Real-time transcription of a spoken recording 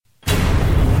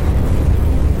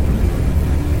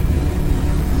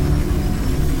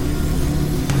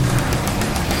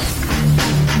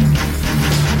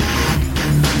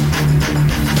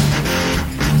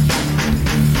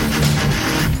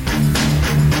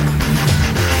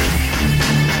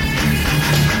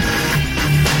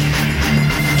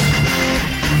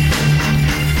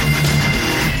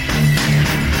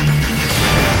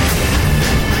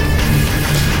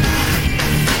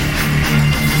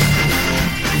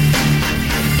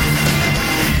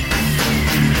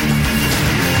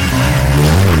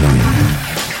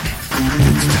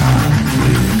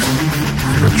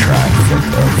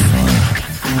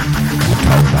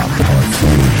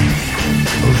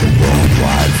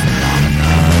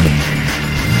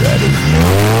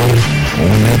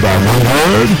one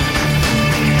word,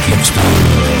 Geeksters.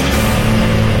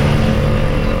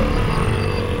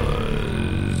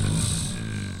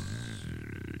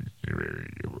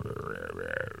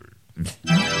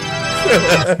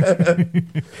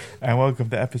 And welcome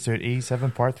to episode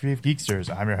 87, part 3 of Geeksters.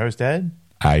 I'm your host, Ed.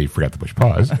 I forgot to push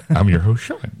pause. I'm your host,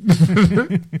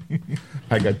 Sean.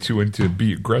 I got too into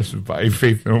Be Aggressive by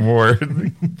Faith No More.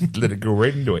 Let it go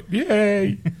right into it.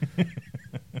 Yay!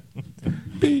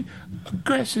 Be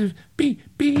aggressive. Be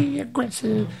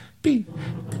aggressive. Be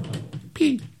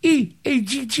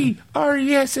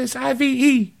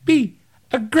P-E-A-G-G-R-E-S-S-I-V-E. Be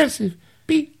aggressive.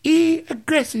 Be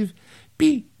aggressive.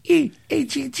 Be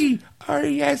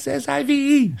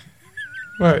E-A-G-G-R-E-S-S-I-V-E.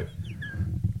 What?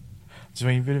 Just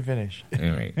waiting for you to finish.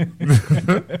 Anyway.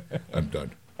 I'm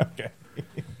done. Okay.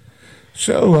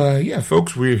 So, yeah,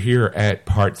 folks, we're here at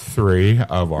part 3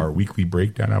 of our weekly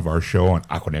breakdown of our show on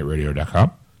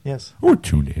AquanetRadio.com. Yes. Or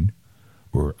TuneIn,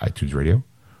 or iTunes Radio,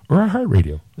 or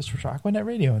iHeartRadio. Just for Aquanet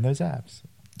Radio and those apps.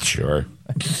 Sure.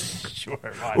 Sure.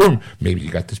 Why Or not? maybe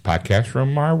you got this podcast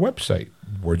from our website,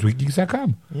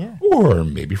 wordsweekgeeks.com. Yeah. Or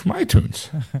maybe from iTunes.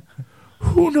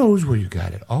 Who knows where you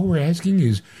got it? All we're asking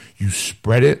is you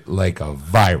spread it like a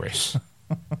virus.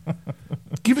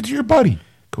 Give it to your buddy.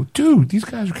 Go, dude, these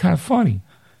guys are kind of funny.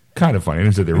 Kind of funny. I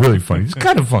didn't say they're really funny. It's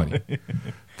kind of funny.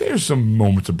 There's some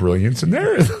moments of brilliance, and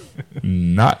there is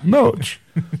not much.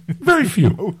 Very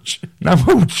few. Not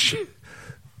much.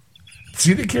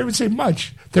 See, they can't even say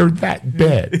much. They're that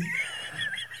bad.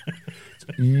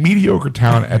 Mediocre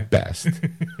talent at best.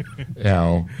 You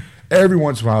know, every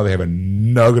once in a while they have a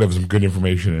nugget of some good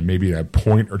information, and maybe a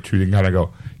point or two they can kind of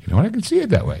go, you know what, I can see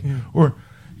it that way. Yeah. Or,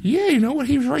 yeah, you know what,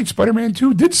 he was right. Spider-Man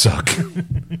 2 did suck. You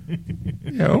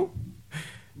know?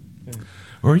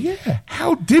 Or, yeah,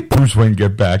 how did Bruce Wayne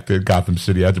get back to Gotham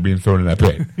City after being thrown in that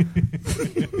pit?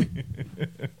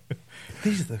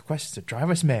 These are the questions that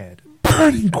drive us mad.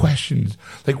 Burning questions.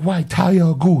 Like why Talia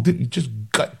al Ghul didn't just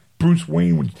gut Bruce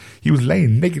Wayne when he was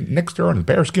laying naked next to her on a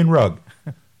bearskin rug.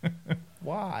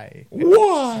 Why?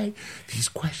 Why? These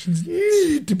questions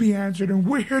need to be answered, and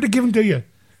we're here to give them to you.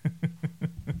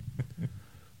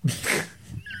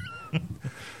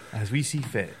 As we see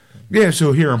fit. Yeah,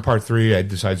 so here in part 3, I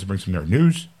decided to bring some nerd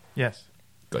news. Yes.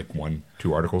 Like 1-2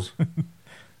 articles. It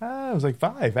was like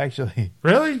 5, actually.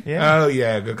 Really? Yeah. Oh,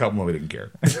 yeah, a couple more we didn't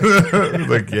care.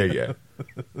 Like, yeah.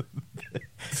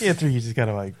 Yeah, 3 you just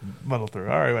gotta like muddle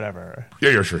through. All right, whatever.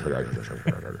 Yeah, sure. Let's get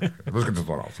this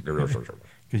one off. Sure.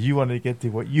 Because you wanted to get to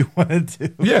what you wanted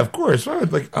to. Yeah, of course. I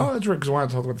was like, oh, that's right, because I wanted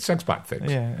to talk about the sex bot things.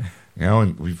 Yeah. You know,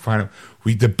 and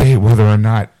we debate whether or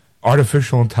not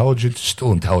artificial intelligence is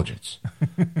still intelligence.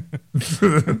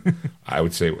 I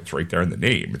would say it's right there in the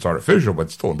name. It's artificial, but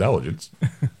it's still intelligence.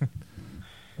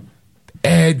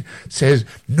 Ed says,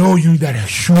 no, you need that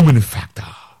human factor.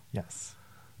 Yes.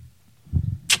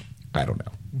 I don't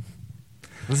know.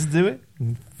 Let's do it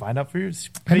and find out for you.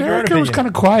 And Erica was kind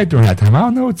of quiet during that time. I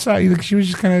don't know. Like she was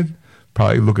just kind of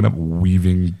probably looking up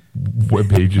weaving web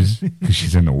pages because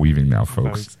she's into weaving now,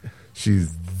 folks.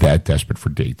 She's that desperate for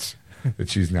dates that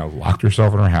she's now locked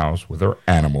herself in her house with her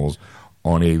animals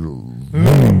on a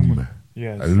loom.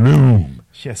 Yes. A loom.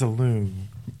 She has a loom.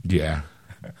 Yeah.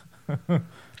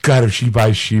 God, if she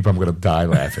buys sheep, I'm going to die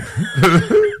laughing.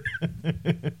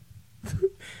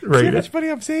 Right. See how much money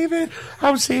I'm saving?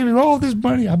 I'm saving all this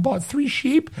money. I bought 3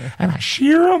 sheep, and I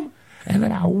shear them, and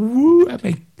then I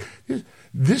make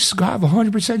this guy have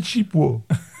 100% sheep wool.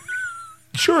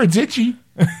 Sure, it's itchy.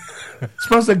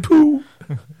 Smells like poo.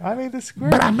 I made the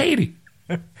skirt. But I made it.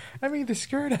 I made the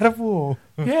skirt out of wool.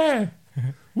 Yeah.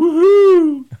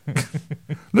 Woohoo!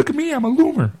 Look at me. I'm a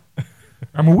loomer.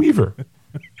 I'm a weaver.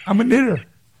 I'm a knitter.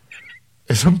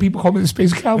 And some people call me the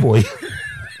space cowboy.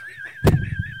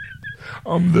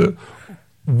 I'm the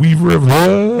weaver of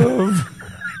love.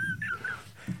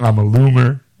 I'm a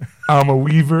loomer. I'm a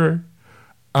weaver.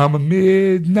 I'm a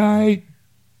midnight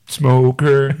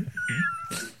smoker.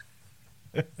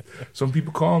 Some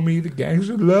people call me the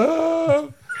gangster of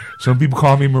love. Some people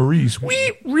call me Maurice.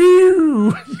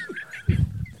 Wee-wee.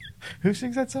 Who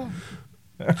sings that song?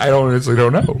 I honestly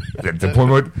don't know. At the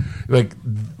point where, like,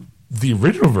 the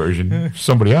original version,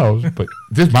 somebody else, but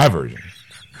this is my version.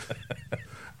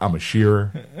 I'm a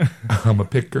shearer. I'm a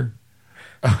picker.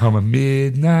 I'm a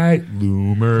midnight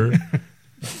loomer.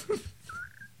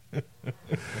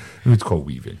 It's called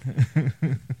weaving.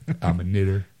 I'm a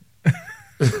knitter.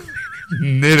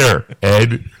 Knitter,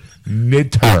 Ed.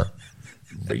 Knitter.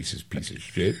 Racist piece of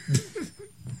shit.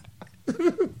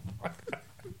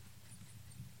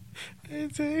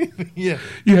 Yeah.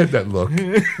 You had that look.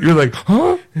 You're like,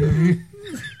 huh?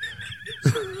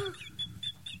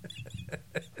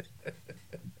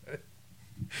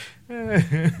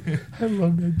 I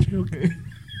love that joke.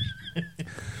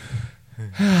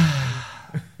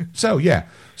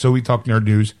 So we talked nerd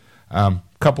news.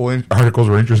 Couple articles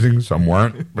were interesting, some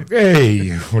weren't. But hey,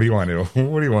 what do you want to do?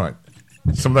 What do you want?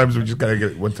 Sometimes we just gotta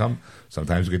get one time.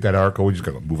 Sometimes we get that article, we just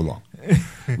gotta move along.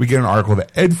 We get an article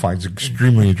that Ed finds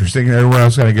extremely interesting, and everyone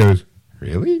else kind of goes,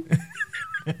 "Really?"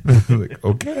 Like,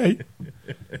 okay.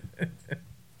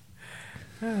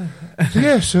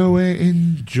 So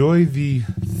enjoy the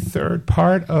third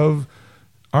part of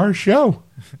our show.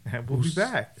 And we'll be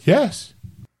back. Yes.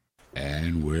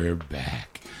 And we're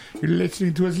back. You're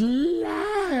listening to us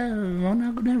live on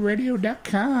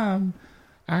AquanetRadio.com,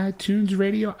 iTunes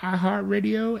Radio,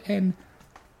 iHeartRadio, and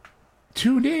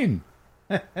Tune In.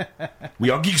 We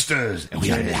are Geeksters, and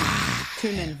we are live.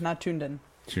 Tune in, not tuned in.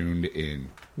 Tuned in.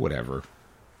 Whatever.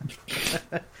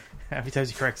 Every time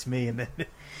he corrects me, and then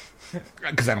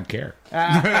Because I don't care.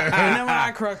 And then when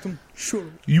I correct him, sure.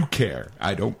 You care.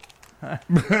 I don't.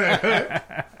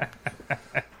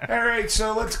 All right,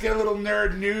 so let's get a little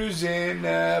nerd news in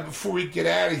before we get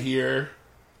out of here.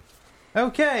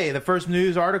 Okay, the first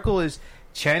news article is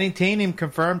Channing Tatum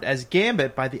confirmed as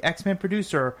Gambit by the X-Men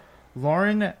producer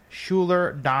Lauren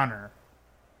Schuler Donner.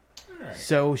 Right.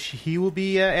 So he will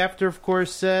be after, of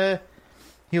course. They're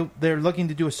looking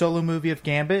to do a solo movie of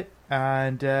Gambit,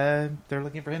 and they're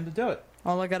looking for him to do it.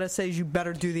 All I gotta say is you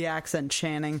better do the accent,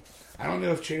 Channing. I don't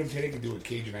know if Channing Tatum can do a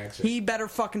Cajun accent. He better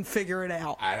fucking figure it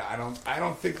out. I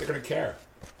don't think they're gonna care.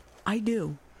 I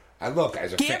do. Look,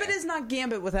 as a Gambit fan, is not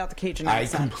Gambit without the Cajun I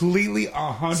accent. completely So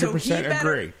 100% he better-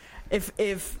 agree.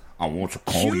 If I want to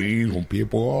call you on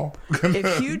people.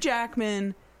 if Hugh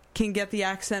Jackman can get the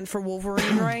accent for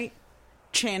Wolverine right,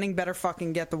 Channing better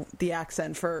fucking get the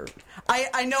accent for.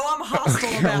 I know I'm hostile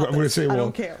about I'm gonna this. say, I well,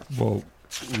 don't care. Well,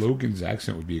 Logan's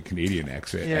accent would be a Canadian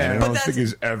accent, Yeah. and I But don't that's- think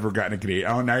he's ever gotten a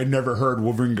Canadian. I never heard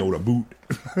Wolverine go to boot.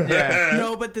 Yeah.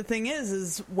 No, but the thing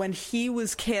is when he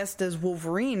was cast as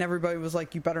Wolverine, everybody was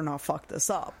like, "You better not fuck this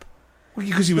up." Well,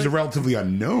 because he was a relatively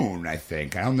unknown, I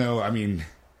think. I don't know. I mean,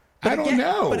 I don't again-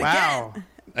 know. but Wow.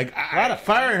 Like A lot of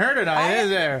fire in her tonight, is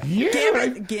there? yeah,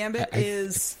 Gambit I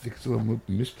is. think it's a little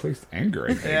misplaced anger.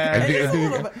 I think. Yeah. I It think- is I a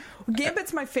think- little bit.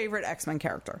 Gambit's my favorite X-Men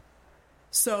character.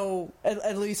 So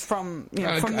at least from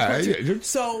from the cartoon. yeah,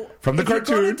 So from the if you're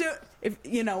gonna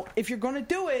cartoon. if you're gonna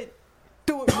do it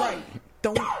right.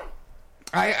 Don't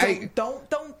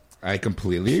I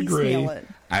completely agree. piecemeal it.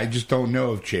 I just don't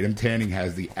know if Channing Tatum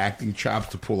has the acting chops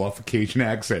to pull off a Cajun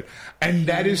accent, and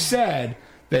that is sad.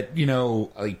 That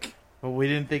like. But we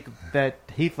didn't think that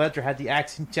Heath Ledger had the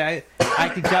acting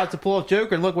chops to pull off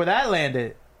Joker. Look where that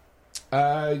landed.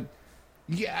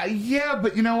 Yeah,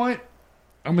 but you know what?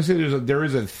 I'm gonna say there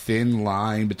is a thin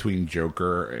line between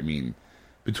Joker. I mean,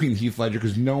 between Heath Ledger,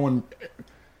 because no one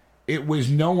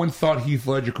thought Heath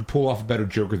Ledger could pull off a better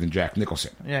Joker than Jack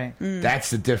Nicholson. Yeah. That's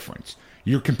the difference.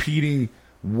 You're competing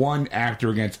one actor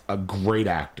against a great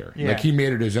actor. Yeah. Like he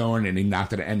made it his own, and he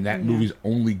knocked it. And that movie's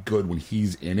only good when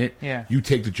he's in it. Yeah. You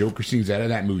take the Joker scenes out of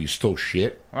that movie, it's still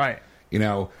shit. Right.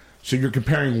 So you're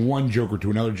comparing one Joker to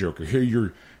another Joker.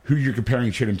 Here who you're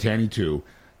comparing Channing Tatum to,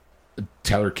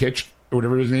 Taylor Kitsch or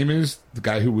whatever his name is, the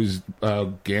guy who was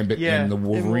Gambit Yeah. in the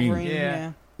Wolverine.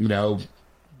 Yeah.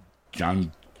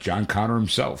 John Connor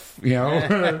himself.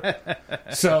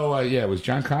 So it was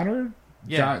John Connor.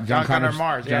 Yeah, John Connor of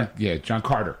Mars, John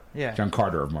Carter. Yeah. John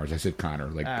Carter of Mars. I said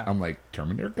Connor. I'm like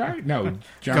Terminator guy. No,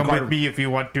 John Come Carter. with me if you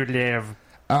want to live.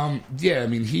 Yeah, I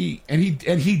mean he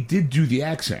did do the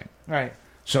accent. Right.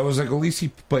 So I was like, at least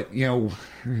but you're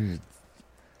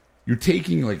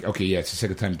taking it's the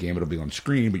second time Gambit will be on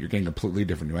screen, but you're getting a completely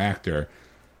different new actor.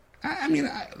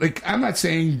 I'm not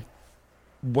saying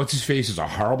what's his face is a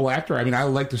horrible actor. I mean, I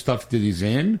like the stuff that he's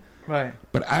in, Right.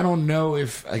 but I don't know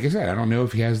if, like I said, I don't know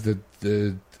if he has the.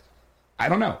 I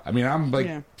don't know. I mean,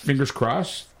 I'm fingers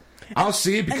crossed. I'll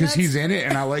see it because he's in it,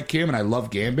 and I like him, and I love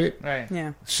Gambit. Right.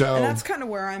 Yeah. So and that's kind of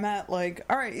where I'm at. Like,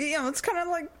 all right, it's kind of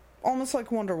like almost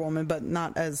like Wonder Woman, but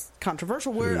not as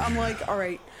controversial. Where I'm like, all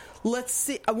right, let's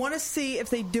see. I want to see if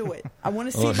they do it. I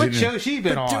want to see. What show she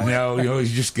been But on? do it- No,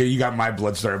 you got my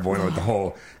blood started boiling with the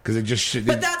whole because it just.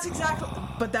 But that's exactly.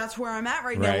 But that's where I'm at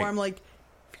right now. Right. Where I'm like,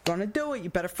 if you're gonna do it, you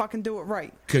better fucking do it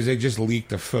right. Because they just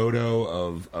leaked a photo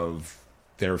of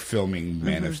their filming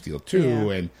Man of Steel 2,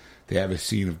 Yeah. and they have a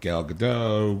scene of Gal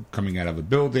Gadot coming out of a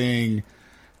building,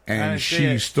 I and didn't see she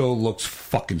it. still looks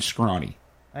fucking scrawny.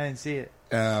 I didn't see it.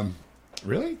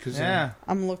 Really? Cause, Yeah.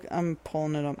 I'm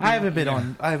pulling it up. I now. haven't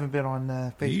been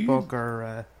on Facebook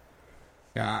or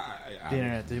yeah, the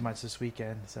internet too much this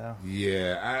weekend. So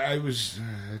I was.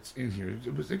 It's in here.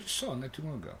 I just saw it not too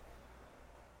long ago.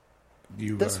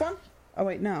 This one? Oh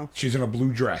wait, no. She's in a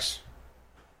blue dress.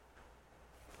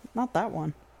 Not that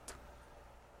one.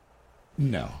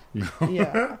 No.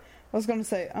 Yeah. I was going to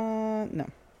say, no.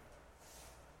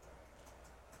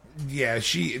 Yeah,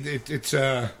 it's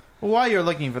While you're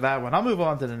looking for that one, I'll move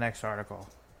on to the next article.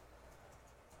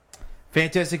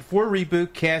 Fantastic Four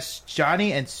reboot casts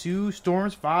Johnny and Sue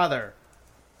Storm's father.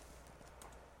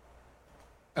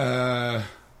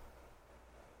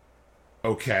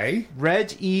 okay.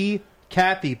 Reg E.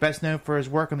 Cappy, best known for his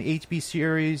work on the HBO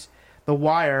series The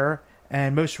Wire,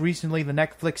 and most recently the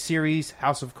Netflix series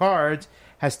House of Cards,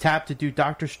 has tapped to do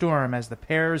Dr. Storm as the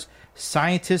pair's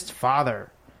scientist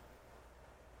father.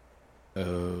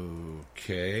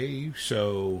 Okay,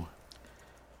 so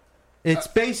It's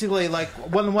basically like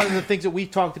one of the things that we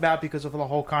talked about because of the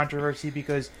whole controversy,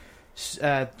 because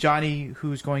Johnny,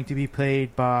 who's going to be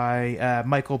played by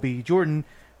Michael B. Jordan,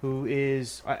 who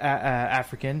is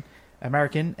African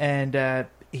American, and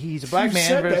he's a black you man.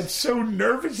 said that so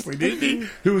nervously, didn't he?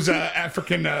 Who's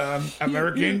African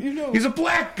American? You know. He's a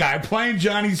black guy playing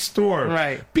Johnny Storm.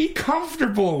 Right. Be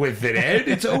comfortable with it, Ed.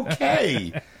 It's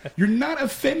okay. You're not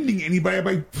offending anybody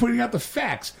by putting out the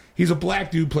facts. He's a black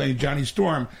dude playing Johnny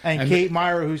Storm, And Kate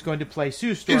Myra, who's going to play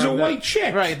Sue Storm, is a white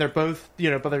chick. Right, they're both,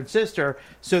 brother and sister.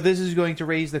 So this is going to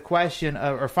raise the question,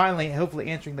 or finally, hopefully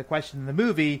answering the question in the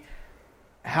movie,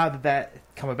 how did that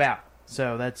come about?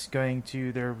 So that's going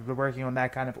to, they're working on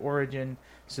that kind of origin,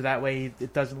 so that way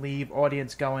it doesn't leave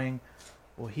audience going,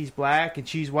 well, he's black and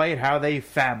she's white, how are they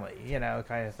family,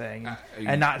 kind of thing,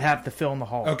 and not have to fill in the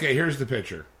hole. Okay, here's the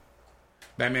picture.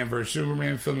 Batman vs.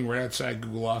 Superman filming right outside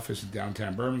Google office in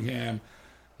downtown Birmingham.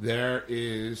 There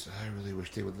is... I really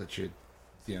wish they would let you,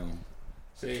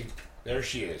 see? There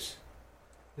she is.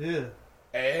 Yeah.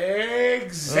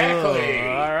 Exactly.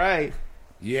 All right.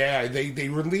 Yeah, they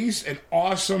released an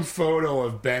awesome photo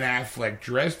of Ben Affleck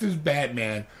dressed as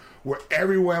Batman where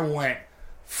everyone went,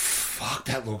 fuck,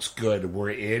 that looks good.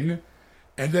 We're in.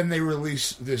 And then they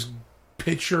released this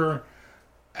picture,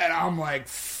 and I'm like,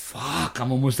 fuck,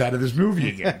 I'm almost out of this movie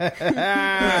again.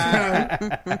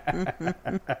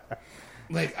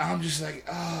 Like, I'm just like,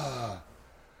 ah.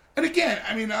 And again,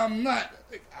 I mean, I'm not,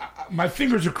 my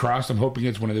fingers are crossed. I'm hoping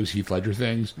it's one of those Heath Ledger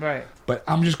things. Right. But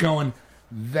I'm just going,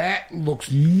 that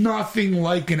looks nothing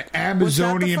like an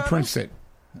Amazonian princess.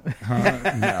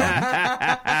 No.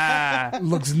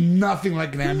 Looks nothing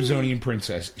like an Amazonian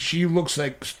princess. She still looks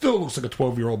like a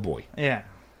 12-year-old boy. Yeah.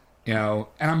 And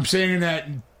I'm saying that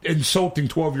insulting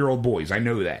 12-year-old boys. I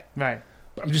know that. Right.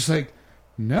 But I'm just like,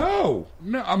 no.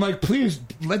 I'm like, please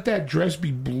let that dress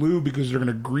be blue because they're going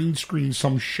to green screen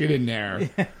some shit in there.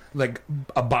 Like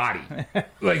a body.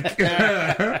 Like,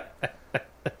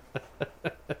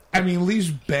 I mean, at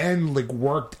least Ben,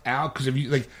 worked out. Because if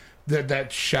you,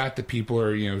 that shot that people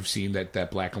are, have seen,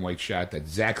 that black and white shot that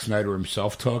Zack Snyder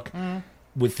himself took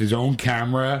with his own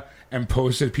camera and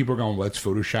posted, people are going, well, that's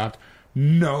photoshopped.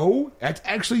 No, that's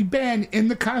actually Ben in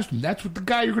the costume. That's what the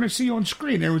guy you're going to see on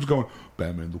screen. Everyone's going,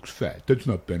 Batman looks fat. That's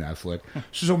not Ben Affleck.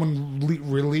 So someone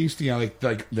released, like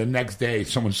the next day,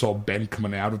 someone saw Ben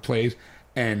coming out of place,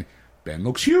 and Ben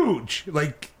looks huge.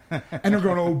 And they're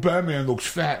going, oh, Batman looks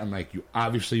fat. I'm like, you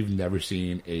obviously have never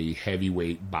seen a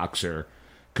heavyweight boxer,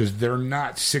 because they're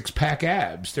not six-pack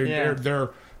abs. They're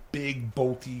big,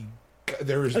 bolty.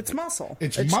 It's muscle.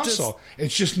 It's muscle.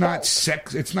 It's just not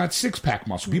sex. It's not six-pack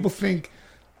muscle. People think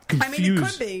confused. I mean, it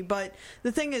could be, but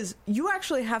the thing is, you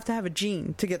actually have to have a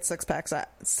gene to get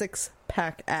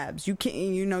six-pack abs. You can't.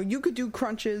 You could do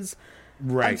crunches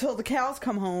until the cows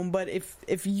come home, but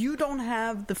if you don't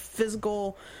have the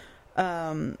physical,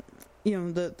 the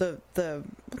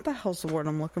what the hell's the word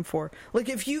I'm looking for? Like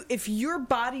if your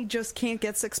body just can't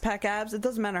get six-pack abs, it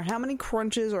doesn't matter how many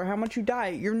crunches or how much you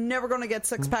diet, you're never going to get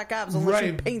six-pack abs unless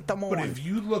you paint them on. But if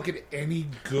you look at any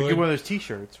good, get one of those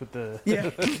T-shirts with the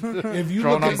if you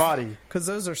drawn look on body, because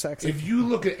those are sexy. If you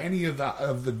look at any of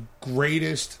the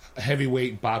greatest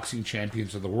heavyweight boxing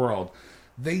champions of the world,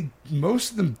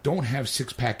 most of them don't have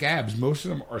six-pack abs. Most of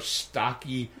them are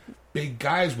stocky, big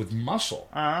guys with muscle.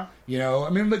 I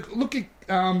mean, look at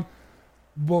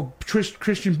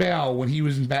Christian Bale when he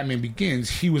was in Batman Begins.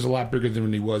 He was a lot bigger than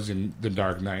when he was in The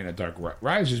Dark Knight and Dark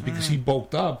Rises because he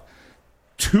bulked up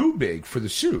too big for the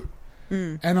suit.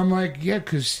 And I'm like, yeah,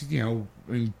 because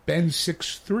Ben's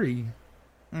 6'3",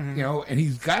 and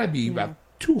he's got to be about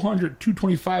 200,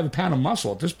 225 a pound of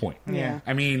muscle at this point. Yeah.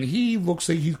 I mean, he looks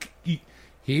like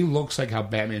he looks like how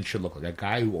Batman should look like, a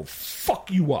guy who will fuck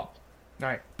you up.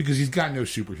 Right. Because he's got no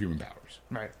superhuman powers.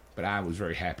 Right. But I was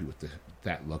very happy with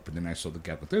that look. But then I saw the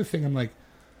guy with the other thing. I'm like,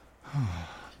 oh,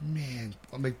 man.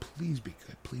 I'm like, please be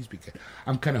good. Please be good.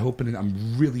 I'm kind of hoping, and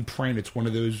I'm really praying it's one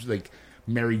of those,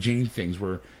 Mary Jane things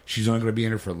where she's only going to be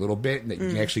in it for a little bit, and that you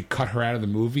can actually cut her out of the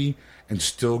movie and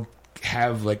still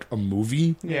have like a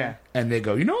movie. Yeah. And they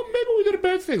go, maybe we did a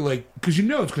bad thing, like because it's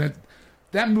going to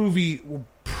that movie will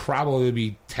probably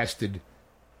be tested,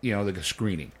 like a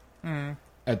screening,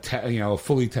 a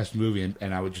fully tested movie,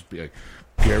 and I would just be like,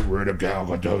 get rid of Gal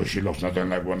Gadot, she looks nothing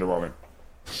like Wonder Woman.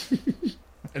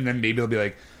 And then maybe they'll be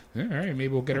like, all right, maybe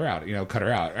we'll get her out, cut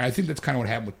her out. And I think that's kind of what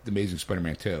happened with The Amazing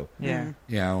Spider-Man 2. Yeah.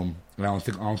 And I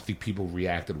don't think people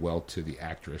reacted well to the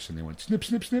actress, and they went snip,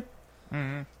 snip, snip.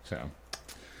 Mm-hmm. So,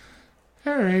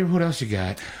 all right, what else you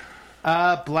got?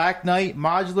 Black Knight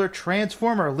modular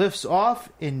transformer lifts off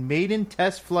in maiden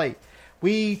test flight.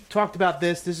 We talked about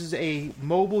this. This is a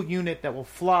mobile unit that will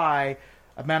fly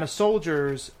amount of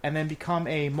soldiers and then become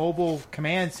a mobile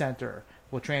command center.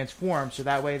 Will transform so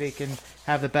that way they can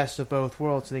have the best of both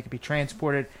worlds, so they can be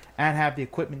transported and have the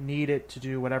equipment needed to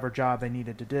do whatever job they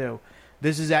needed to do.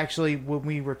 This is actually, when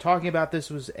we were talking about this,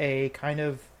 was a kind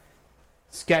of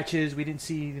sketches. We didn't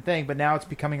see the thing, but now it's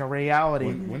becoming a reality.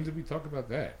 When did we talk about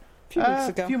that?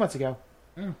 A few months ago.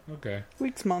 Oh, okay.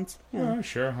 Weeks, months. Yeah. Oh,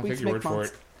 sure. I'll Weeks take your make word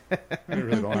months. for it. I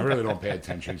really don't pay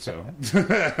attention, so.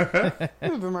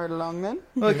 Moving right along then.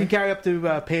 Well, it can carry up to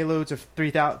payloads of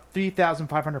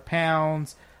 3,500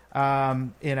 pounds.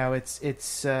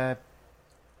 It's How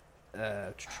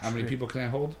many people can I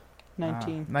hold?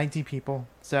 19. 19 people.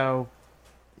 So,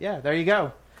 yeah, there you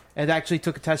go. It actually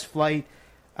took a test flight.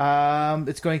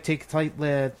 It's going to take flight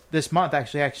this month.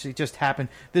 Actually, just happened.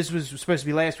 This was supposed to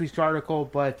be last week's article,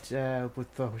 but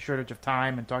with the shortage of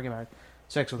time and talking about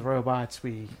sex with robots,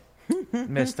 we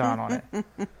missed on it.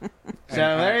 So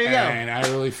there you go. And I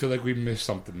really feel like we missed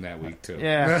something that week too.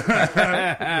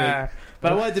 Yeah.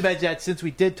 But I wanted to mention that since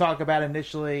we did talk about it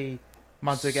initially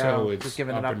months ago, So it's just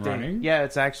giving an up and update. running? Yeah,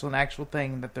 it's an actual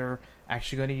thing that they're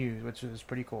actually going to use, which is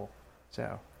pretty cool.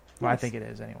 So, well, I think it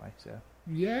is anyway. So,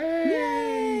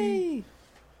 Yay!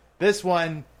 this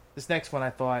next one, I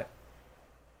thought,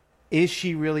 is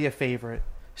she really a favorite?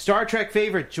 Star Trek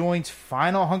favorite joins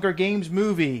final Hunger Games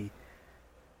movie.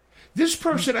 This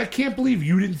person, I can't believe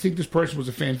you didn't think this person was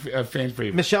a fan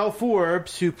favorite. Michelle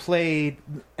Forbes, who played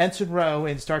Ensign Ro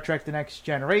in Star Trek The Next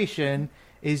Generation,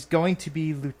 is going to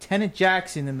be Lieutenant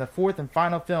Jackson in the fourth and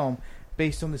final film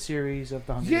based on the series of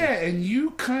the Hunger Games. Yeah, and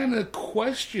you kind of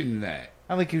questioned that.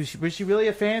 I'm like, was she really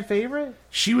a fan favorite?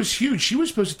 She was huge. She was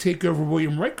supposed to take over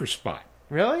William Riker's spot.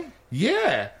 Really?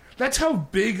 Yeah, that's how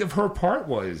big of her part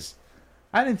was.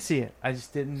 I didn't see it. I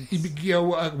just didn't.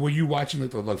 Were you watching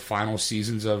the final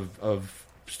seasons of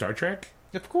Star Trek?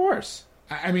 Of course.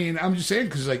 I mean, I'm just saying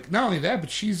because not only that, but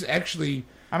she's actually.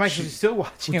 I'm actually still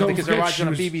watching it Don't because they're forget, watching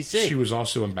on she BBC. She was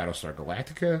also in Battlestar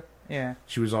Galactica. Yeah.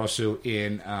 She was also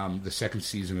in the second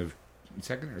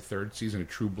or third season of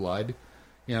True Blood.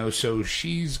 So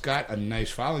she's got a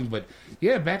nice following. But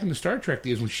yeah, back in the Star Trek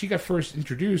days when she got first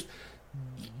introduced,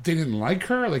 they didn't like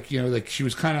her. She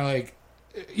was kind of like.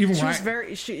 Even She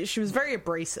when was very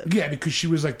abrasive. Yeah, because she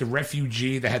was like the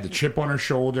refugee that had the chip on her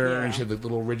shoulder, and she had the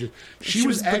little ridges. She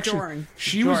was actually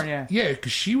Bajoran.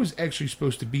 because she was actually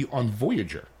supposed to be on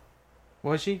Voyager.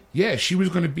 Was she? Yeah, she was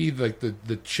going to be like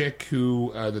the chick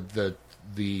who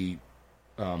the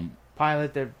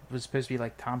pilot that was supposed to be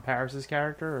like Tom Paris's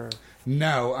character, or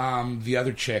no, the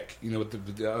other chick, with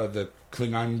the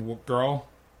Klingon girl.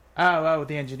 Oh,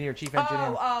 the engineer, chief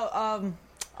engineer.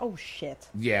 Oh shit.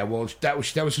 Yeah, well, that was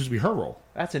supposed to be her role.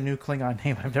 That's a new Klingon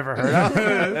name I've never heard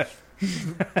of.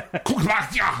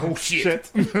 Oh shit!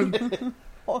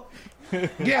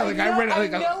 Yeah, I read.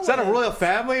 Is that a royal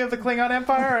family of the Klingon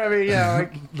Empire? I mean, yeah,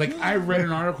 I read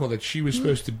an article that she was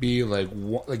supposed to be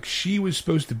she was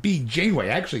supposed to be Janeway.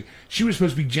 Actually, she was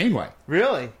supposed to be Janeway.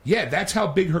 Really? Yeah, that's how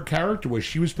big her character was.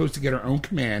 She was supposed to get her own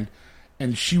command,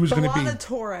 and she was going to be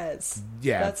Torres.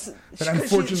 Yeah, that's but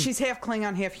unfortunately, she's half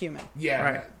Klingon, half human. Yeah,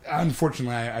 right.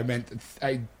 Unfortunately,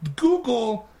 I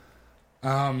Google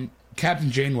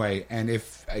Captain Janeway, and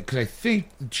because I think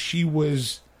she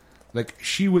was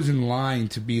in line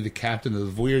to be the captain of the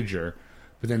Voyager,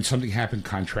 but then something happened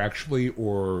contractually,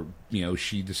 or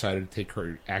she decided to take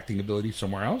her acting ability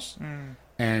somewhere else,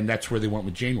 and that's where they went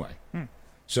with Janeway.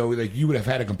 So you would have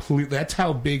had a complete. That's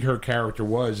how big her character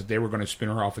was that they were going to spin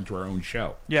her off into her own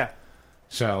show. Yeah.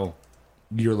 So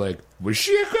you're like, was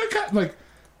she a good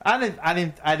I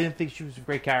didn't think she was a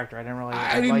great character. I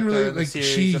didn't really. The series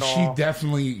she at all.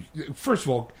 definitely. First of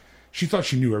all, she thought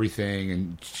she knew everything,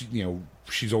 and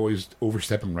she's always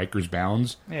overstepping Riker's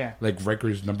bounds. Yeah. Like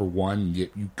Riker's number one,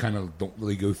 yet you kind of don't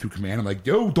really go through command. I'm like,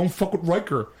 yo, don't fuck with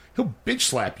Riker. He'll bitch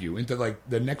slap you into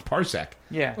the next parsec.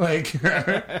 Yeah.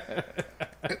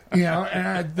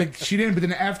 And she didn't. But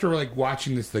then after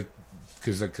watching this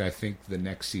because I think the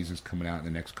next season's coming out in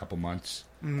the next couple months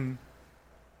on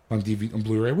DVD on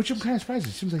Blu-ray, which I'm kind of surprised.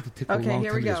 It seems like they took a long time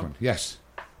to get this one. Yes.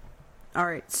 All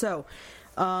right, so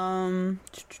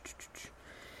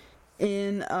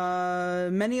in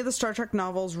many of the Star Trek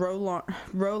novels, Ro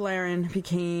Laren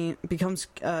becomes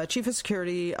chief of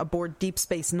security aboard Deep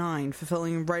Space Nine,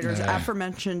 fulfilling writers'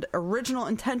 aforementioned original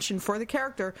intention for the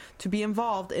character to be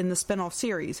involved in the spin-off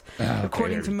series.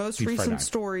 According to most recent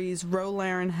stories, Ro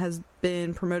Laren has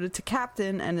been promoted to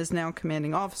captain and is now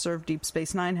commanding officer of Deep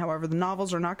Space Nine. However, the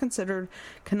novels are not considered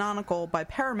canonical by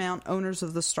Paramount, owners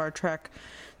of the Star Trek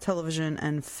television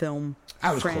and film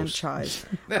franchise.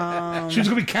 She was going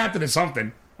to be captain of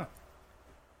something.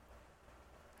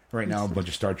 Right now, a bunch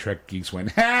of Star Trek geeks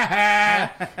went, ha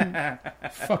ha!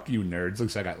 Fuck you, nerds.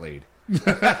 Looks like I got laid.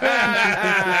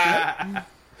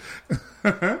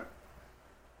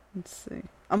 Let's see.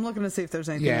 I'm looking to see if there's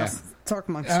anything else. Talk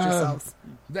amongst yourselves.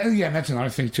 Yeah, that's another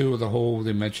thing, too.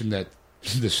 They mentioned that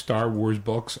the Star Wars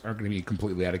books aren't going to be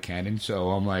completely out of canon,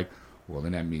 so I'm like, well,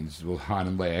 then that means will Han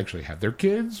and Leia actually have their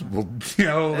kids? Well,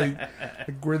 like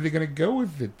where are they going to go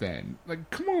with it then? Like,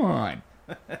 come on.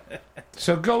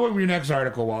 So go with your next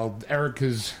article while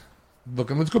Erica's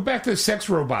looking. Let's go back to the sex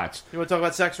robots. You want to talk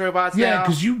about sex robots now? Yeah,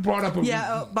 because you brought up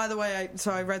by the way,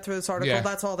 I read through this article. Yeah.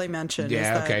 That's all they mentioned.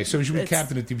 Yeah, okay. So she was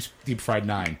captain of Deep Fried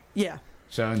Nine. Yeah.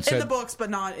 So in the books, but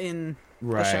not in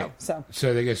the show.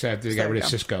 So they guess they got rid of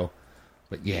Cisco.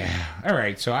 But yeah. All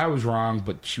right. So I was wrong,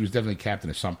 but she was definitely captain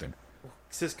of something.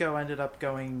 Cisco ended up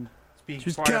being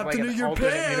part of like an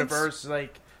alternate universe,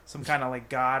 like some kind of like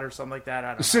god or something like that. I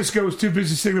don't know. Cisco was too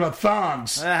busy singing about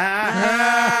thongs. All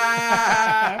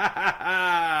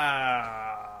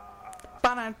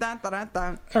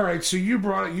right, so you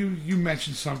brought you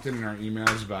mentioned something in our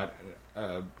emails about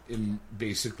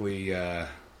basically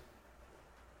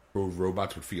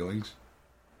robots with feelings.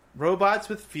 Robots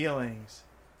with feelings.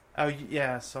 Oh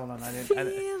yes, hold on.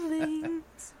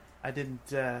 I didn't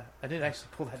actually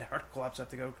pull that article up, so I have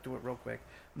to go do it real quick.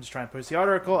 I'm just trying to post the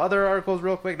other articles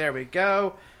real quick. There we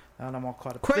go. And I'm all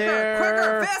caught up there.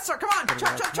 Quicker, faster, come on.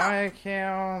 Chop. My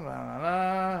account.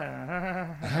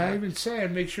 I even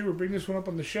said make sure we bring this one up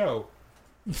on the show.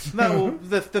 No,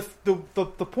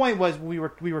 the point was we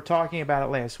were talking about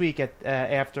it last week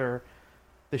after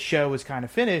the show was kind of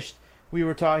finished. We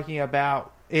were talking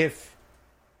about if,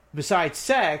 besides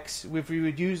sex, if we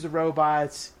would use the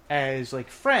robots as like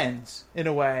friends in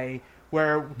a way,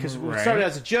 where because we started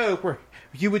as a joke where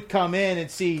you would come in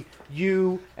and see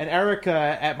you and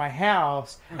Erica at my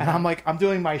house, and I'm like, I'm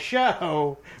doing my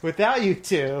show without you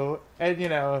two, and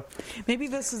maybe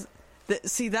this is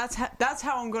that's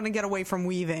how I'm going to get away from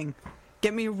weaving.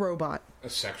 Get me a robot, a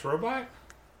sex robot.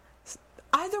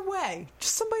 Either way,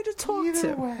 just somebody to talk to.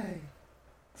 Either way.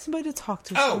 Somebody to talk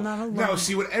to. Oh, not alone. No,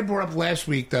 see, what Ed brought up last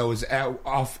week, though, was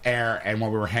off air, and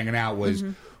while we were hanging out, was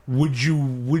would you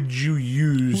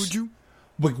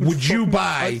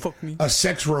buy a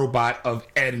sex robot of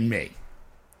Ed and me?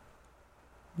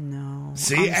 No.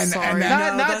 See, I'm sorry.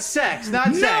 Not sex.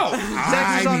 Not sex.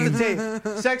 Sex was on the table.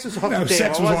 Sex was on the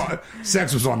table.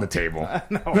 Sex was on the table.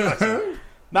 No, it wasn't.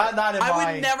 Not in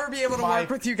I would never be able to work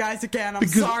with you guys again.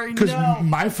 Sorry, no. Because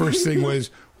my first thing was,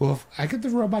 well, if I get the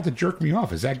robot to jerk me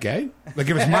off, is that gay? Like,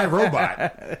 if it's my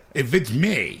robot, if it's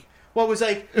me. Well, it was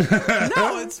like...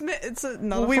 No, it's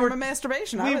another form of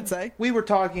masturbation, I would say. We were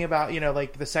talking about,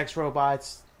 like, the sex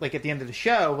robots, like, at the end of the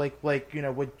show, like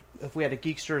if we had a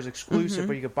Geeksters exclusive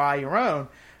where you could buy your own.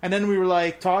 And then we were,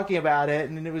 like, talking about it,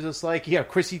 and it was just like,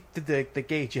 Chrissy did the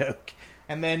gay joke.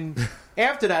 And then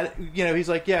after that, he's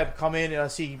like, yeah, come in and I'll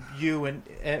see you and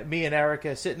me and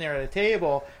Erica sitting there at a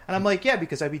table. And I'm like, yeah,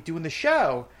 because I'd be doing the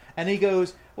show. And he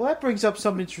goes, well, that brings up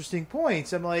some interesting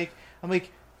points. I'm like,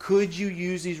 could you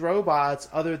use these robots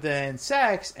other than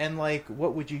sex? And like,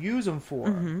 what would you use them for?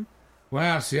 Mm-hmm.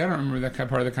 Wow, see, I don't remember that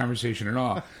part of the conversation at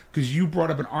all. Because you brought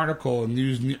up an article in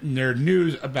Nerd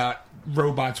News about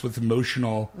robots with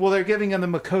emotional... Well, they're giving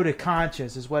them a code of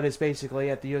conscience, is what it's basically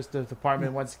at the U.S.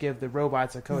 Department wants to give the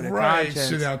robots a code of conscience. Right,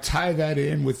 so now tie that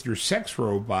in with your sex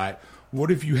robot. What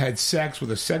if you had sex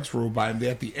with a sex robot and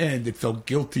at the end it felt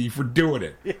guilty for doing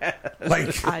it? Yeah.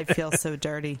 Like, I feel so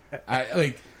dirty.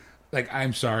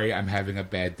 I'm sorry, I'm having a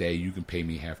bad day. You can pay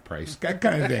me half price. That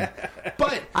kind of thing.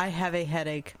 But I have a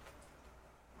headache.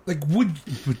 Like, would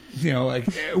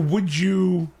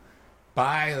you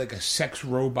buy like a sex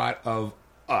robot of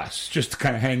us just to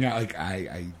kind of hang out? Like,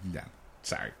 no,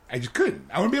 sorry, I just couldn't.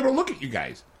 I wouldn't be able to look at you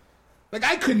guys. Like,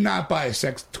 I could not buy a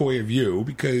sex toy of you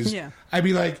because I'd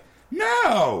be like,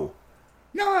 no,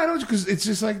 I don't, because it's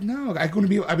just like, no, I'd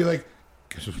be like,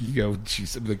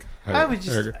 she's like, that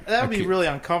would be really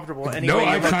uncomfortable. No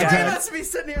eye contact. Dad has to be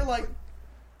sitting here like,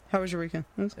 how was your weekend?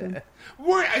 It was good. You know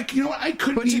what? I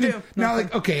couldn't What'd you even. do? Now,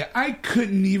 like, okay, I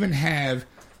couldn't even have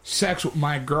sex with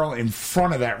my girl in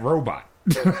front of that robot.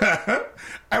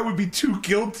 I would be too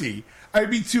guilty. I'd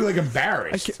be too, like,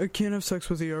 embarrassed. I can't have sex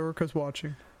with the Erica's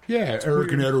watching. Yeah,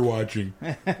 Eric and Ed are watching.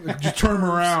 Just turn them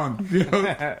around. You know?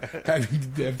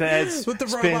 Dad's With the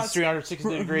spins robots.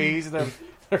 360 degrees, and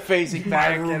they're facing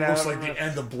back. My room looks like the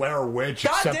end of Blair Witch.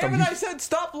 God except damn it! I said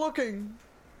stop looking.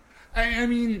 I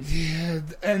mean, yeah.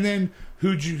 And then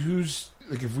who's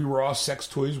like, if we were all sex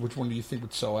toys, which one do you think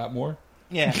would sell out more?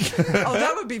 Yeah. Oh,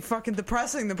 that would be fucking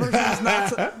depressing. The person who's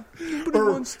not. Nobody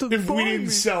Or wants to if we find didn't me.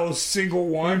 sell a single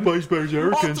one. Eric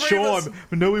and Sean,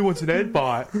 but nobody wants an Ed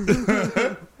bot.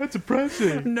 That's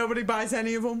depressing. Nobody buys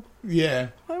any of them. Yeah.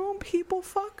 Why won't people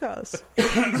fuck us? They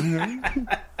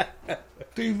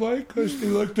like us. They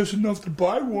liked us enough to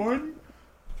buy one.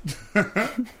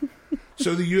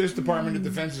 So the U.S. Department of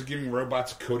Defense is giving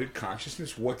robots coded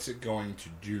consciousness. What's it going to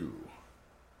do?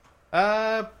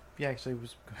 Yeah, actually,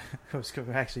 I was going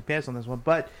to actually pass on this one,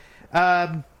 but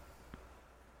well,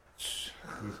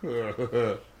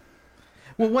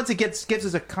 once it gives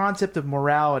us a concept of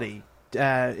morality,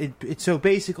 so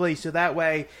basically, so that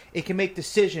way it can make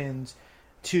decisions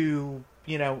to,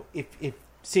 you know, if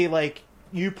say like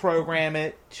you program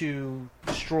it to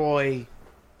destroy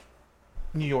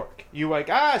New York, you like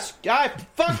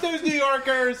fuck those New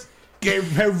Yorkers.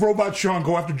 Have Robot Sean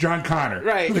go after John Connor.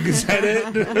 Right. Like, is that it?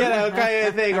 You know, kind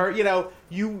of thing. Or, you know,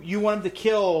 you want him to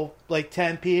kill, like,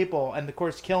 10 people, and, of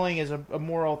course, killing is a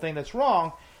moral thing that's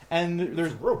wrong, and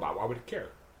there's... It's a robot. Why would it care?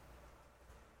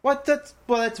 That's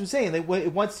what I'm saying. It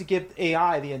wants to give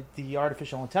AI, the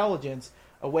artificial intelligence,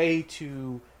 a way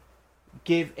to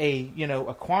give a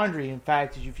quandary. In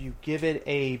fact, if you give it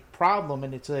a problem,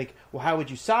 and it's like, well, how would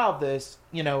you solve this,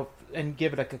 you know, and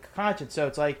give it a conscience. So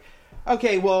it's like,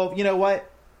 okay, well, you know what?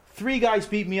 3 guys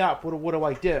beat me up. What do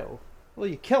I do? Well,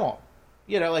 you kill them.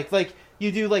 You know, like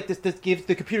you do like this.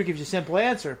 The computer gives you a simple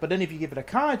answer, but then if you give it a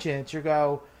conscience, you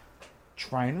go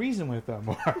try and reason with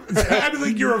them. I mean,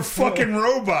 like you're a fucking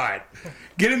robot.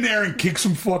 Get in there and kick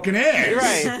some fucking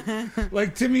ass. Right.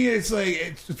 Like to me, it's like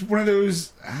it's one of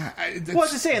those. Well, I'm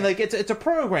just saying, like it's a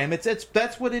program.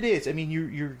 That's what it is. I mean,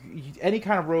 you any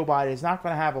kind of robot is not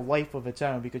going to have a life of its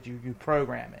own because you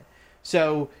program it.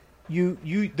 So.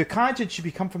 The conscience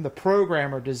should come from the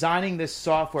programmer designing this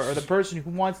software or the person who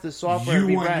wants the software.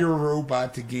 You want your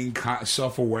robot to gain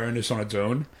self-awareness on its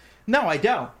own? No, I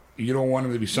don't. You don't want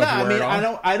him to be self-aware at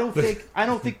all? I don't think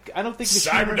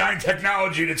Cyberdyne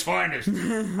technology at its finest.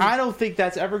 I don't think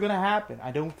that's ever going to happen.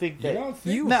 I don't think that. You don't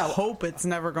think? You hope it's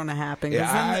never going to happen.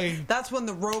 'Cause then that's when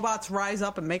the robots rise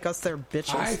up and make us their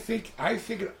bitches. I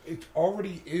think it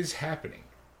already is happening.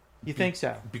 You think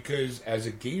so? Because as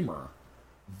a gamer,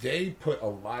 they put a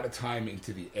lot of time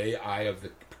into the AI of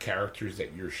the characters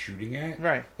that you're shooting at.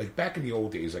 Right. Like back in the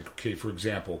old days, like, okay, for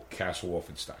example, Castle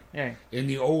Wolfenstein. Yeah. In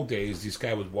the old days, this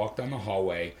guy would walk down the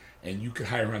hallway and you could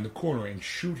hide around the corner and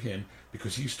shoot him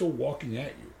because he's still walking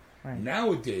at you. Right.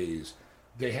 Nowadays,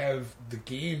 they have the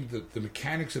game, the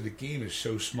mechanics of the game is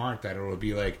so smart that it'll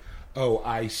be like, oh,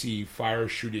 I see fire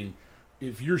shooting.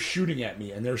 If you're shooting at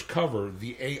me and there's cover,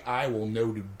 the AI will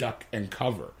know to duck and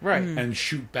cover. Right. And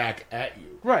shoot back at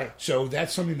you. Right. So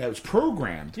that's something that was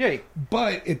programmed. Yeah.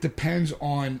 But it depends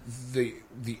on the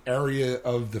area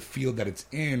of the field that it's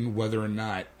in, whether or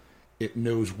not it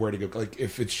knows where to go. Like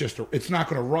if it's just it's not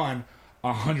going to run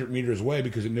 100 meters away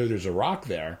because it knows there's a rock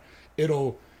there.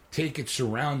 It'll take its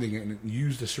surrounding and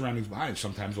use the surroundings behind it.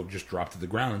 Sometimes it'll just drop to the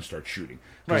ground and start shooting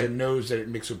because it knows that it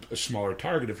makes a smaller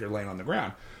target if you're laying on the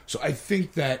ground. So I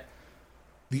think that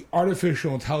the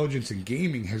artificial intelligence in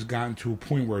gaming has gotten to a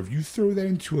point where if you throw that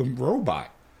into a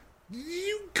robot,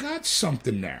 you got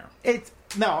something there.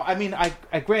 I mean,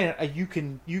 I granted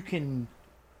you can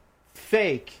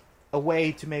fake a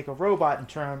way to make a robot in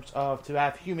terms of to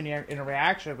have human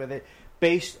interaction with it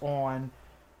based on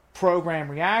program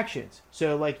reactions.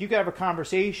 So like you could have a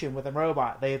conversation with a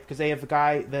robot. Because they have the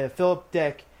guy, Philip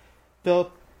K.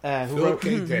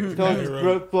 Dick, who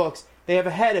wrote books. They have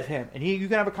a head of him, and you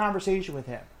can have a conversation with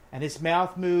him, and his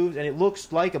mouth moves, and it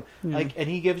looks like him, and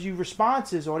he gives you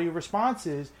audio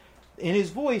responses, in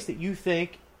his voice that you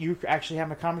think you actually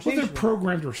having a conversation. Well, they're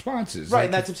programmed responses, right?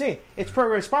 And that's what I'm saying. It's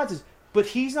programmed responses, but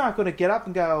he's not going to get up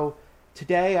and go,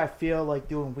 "Today I feel like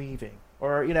doing weaving,"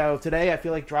 or "Today I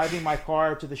feel like driving my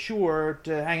car to the shore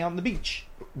to hang out on the beach."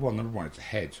 Well, number one, it's a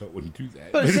head, so it wouldn't do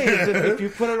that. But I'm saying, if you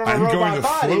put it on a robot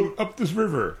body, float up this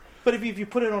river. But if you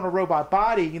put it on a robot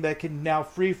body that can now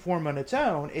freeform on its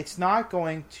own, it's not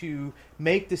going to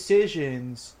make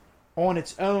decisions on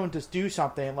its own to do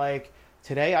something. Like,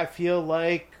 today I feel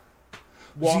like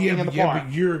walking in the park.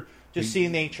 But you're... Just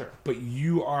seeing nature. But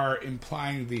you are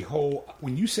implying the whole...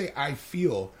 When you say I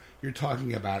feel, you're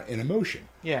talking about an emotion.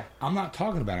 Yeah. I'm not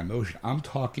talking about emotion. I'm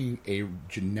talking a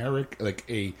generic, like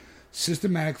a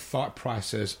systematic thought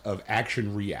process of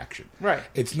action-reaction. Right.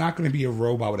 It's not going to be a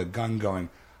robot with a gun going,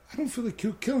 I don't feel like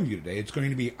killing you today. It's going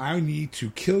to be, I need to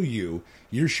kill you.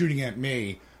 You're shooting at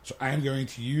me, so I'm going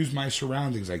to use my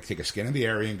surroundings. I take a scan of the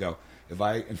area and go,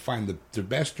 and find the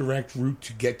best direct route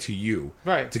to get to you,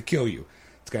 right, to kill you.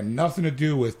 It's got nothing to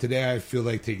do with today. I feel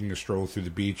like taking a stroll through the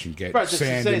beach and get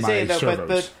sand in my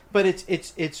servos. But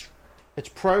it's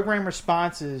program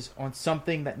responses on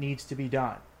something that needs to be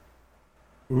done.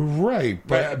 Right,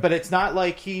 but it's not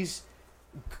like he's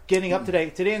getting up today.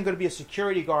 Today I'm going to be a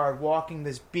security guard walking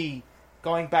this beat,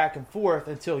 going back and forth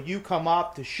until you come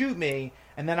up to shoot me,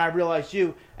 and then I realize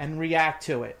you and react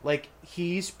to it. Like,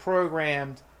 he's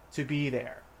programmed to be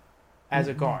there as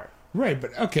a guard. Right,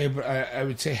 but I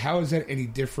would say, how is that any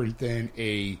different than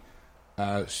a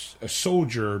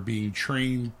soldier being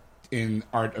trained in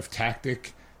art of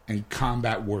tactic and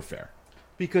combat warfare?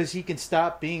 Because he can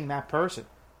stop being that person.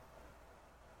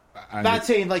 Not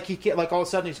saying like he can't, like all of a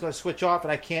sudden he's going to switch off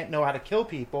and I can't know how to kill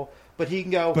people, but he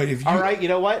can go, all right, you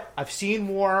know what? I've seen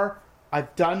war.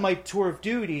 I've done my tour of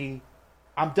duty.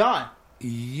 I'm done.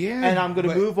 Yeah. And I'm going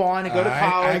to move on and go to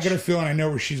college. I got a feeling I know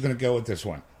where she's going to go with this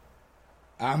one.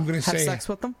 I'm going to say... Have sex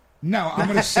with them? No, I'm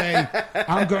going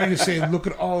to say, look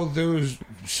at all those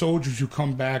soldiers who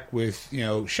come back with,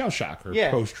 shell shock or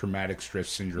post-traumatic stress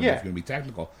syndrome, if you're going to be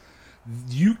technical.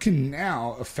 You can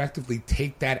now effectively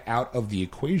take that out of the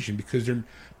equation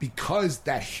because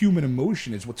that human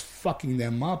emotion is what's fucking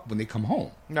them up when they come home.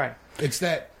 Right. It's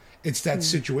that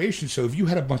situation. So if you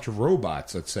had a bunch of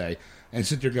robots, let's say, and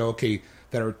sit there and go, okay,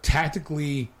 that are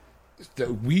tactically...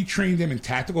 that we train them in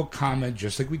tactical combat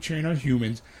just like we train our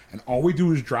humans, and all we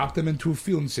do is drop them into a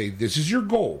field and say, this is your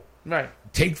goal. Right.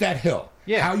 Take that hill.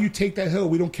 Yeah. How you take that hill,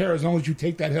 we don't care as long as you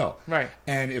take that hill. Right.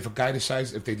 And if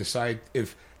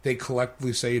they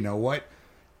collectively say, you know what,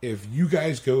 if you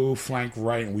guys go flank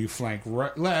right and we flank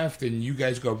left and you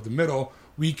guys go up the middle,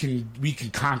 we can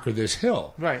conquer this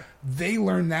hill. Right. They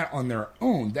learn that on their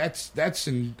own. That's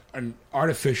an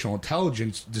artificial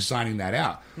intelligence designing that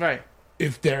out. Right.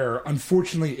 If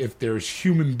there's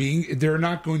human being, they're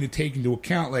not going to take into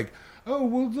account like, oh,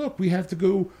 well, look, we have to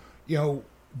go,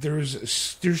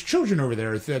 there's children over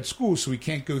there at that school, so we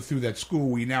can't go through that school.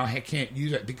 We now can't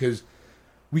use it because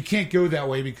we can't go that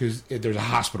way because there's a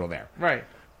hospital there. Right.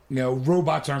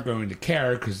 Robots aren't going to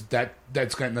care because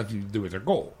that's got nothing to do with their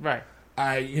goal. Right.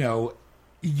 You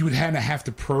would have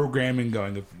to program and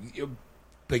going,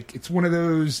 like, it's one of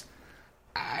those.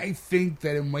 I think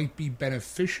that it might be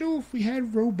beneficial if we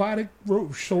had robotic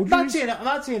soldiers. I'm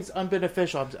not saying it's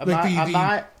unbeneficial.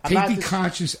 Take the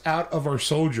conscience out of our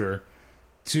soldier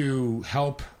to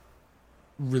help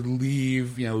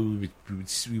relieve.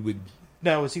 We would.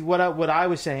 No, see what I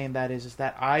was saying is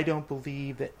that I don't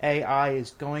believe that AI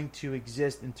is going to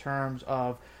exist in terms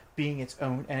of being its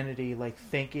own entity, like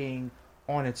thinking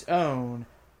on its own.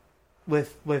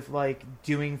 With like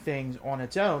doing things on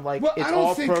its own, like it's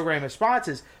all program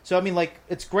responses. So I mean, like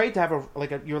it's great to have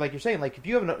you're saying, like if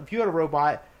you had a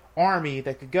robot army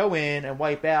that could go in and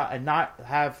wipe out and not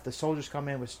have the soldiers come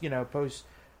in with post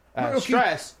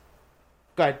stress.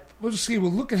 Go ahead. We'll just see.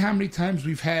 Well, look at how many times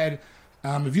we've had.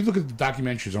 If you look at the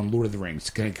documentaries on Lord of the Rings,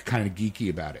 kind of geeky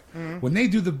about it. Mm-hmm. When they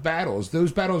do the battles,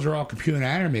 those battles are all computer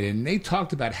animated, and they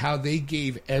talked about how they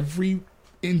gave every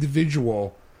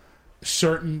individual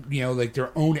certain, like their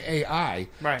own AI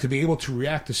to be able to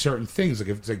react to certain things. Like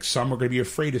if it's like some are going to be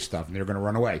afraid of stuff and they're going to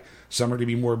run away. Some are going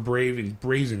to be more brave and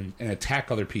brazen and attack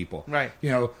other people. Right.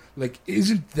 Like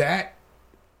isn't that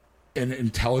an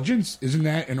intelligence? Isn't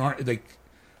that an art?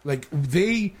 Like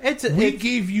we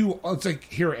gave you. It's like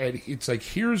here, Ed. It's like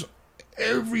here's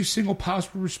every single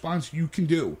possible response you can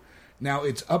do. Now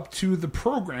it's up to the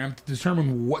program to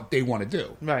determine what they want to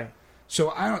do. Right.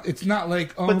 So it's not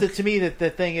like. But to me, the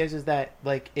thing is that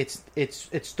like it's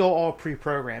still all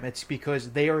pre-programmed. It's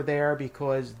because they are there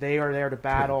to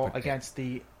battle against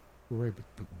the. Right,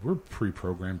 but we're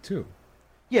pre-programmed too.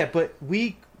 Yeah, but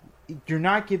you're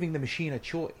not giving the machine a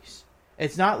choice.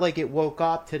 It's not like it woke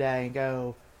up today and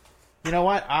go, you know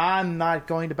what? I'm not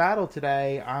going to battle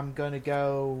today. I'm going to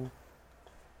go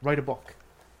write a book,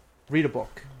 read a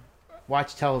book,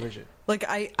 watch television. Like,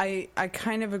 I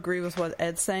kind of agree with what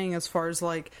Ed's saying as far as,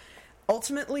 like,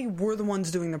 ultimately we're the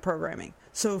ones doing the programming.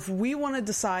 So if we want to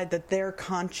decide that their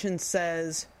conscience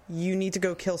says you need to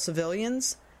go kill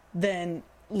civilians, then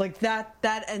like that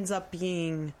ends up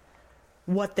being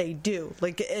what they do.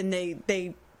 Like, and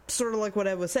they sort of like what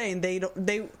I was saying,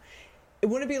 it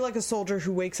wouldn't be like a soldier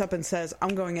who wakes up and says,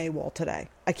 I'm going AWOL today.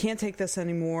 I can't take this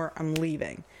anymore. I'm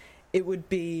leaving. It would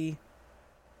be,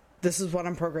 this is what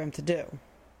I'm programmed to do.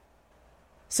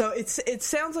 So it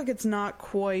sounds like it's not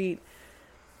quite.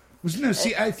 No,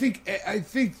 see, I think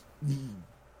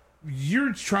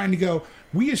you're trying to go,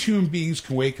 we as human beings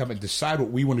can wake up and decide what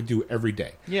we want to do every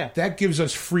day. Yeah. That gives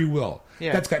us free will.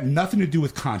 Yeah. That's got nothing to do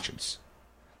with conscience.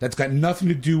 That's got nothing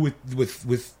to do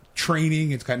with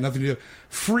training. It's got nothing to do.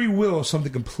 Free will is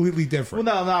something completely different.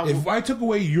 Well, no. If I took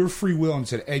away your free will and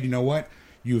said, Ed, you know what?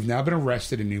 You have now been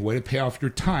arrested, and the way to pay off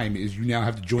your time is you now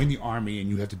have to join the army, and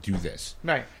you have to do this.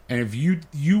 Right. And if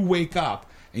you wake up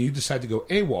and you decide to go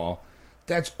AWOL,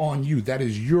 that's on you. That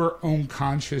is your own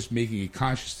conscious making a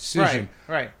conscious decision.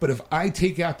 Right. But if I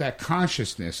take out that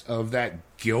consciousness of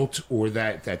that guilt or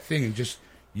that thing, and just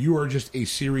you are just a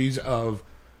series of,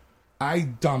 I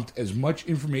dumped as much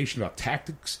information about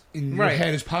tactics in your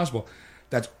head as possible.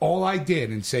 That's all I did,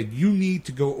 and said, you need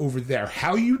to go over there.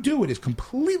 How you do it is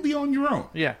completely on your own.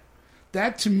 Yeah.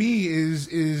 That to me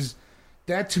is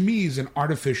an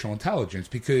artificial intelligence,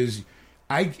 because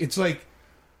it's like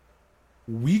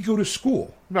we go to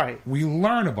school. Right. We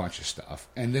learn a bunch of stuff,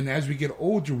 and then as we get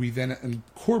older, we then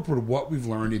incorporate what we've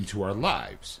learned into our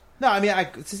lives. No, I mean,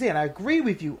 I agree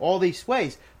with you all these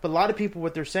ways, but a lot of people,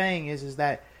 what they're saying is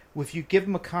that if you give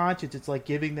them a conscience, it's like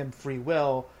giving them free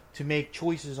will to make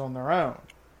choices on their own.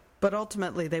 But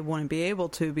ultimately, they wouldn't be able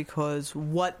to, because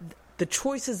what the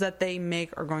choices that they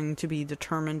make are going to be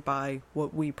determined by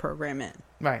what we program in.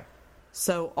 Right.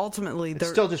 So ultimately, it's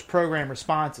still just program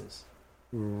responses.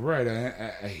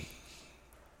 Right.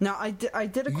 Now, I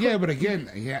did a quick... Yeah, but again,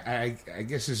 I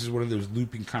guess this is one of those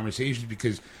looping conversations,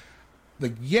 because,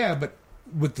 like, yeah, but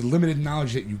with the limited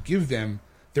knowledge that you give them,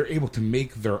 they're able to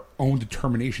make their own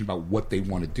determination about what they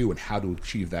want to do and how to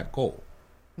achieve that goal.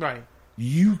 Right.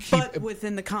 But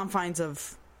within the confines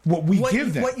of what we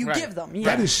give them. What you give them. Yeah.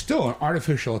 That is still an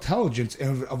artificial intelligence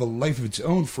of a life of its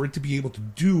own, for it to be able to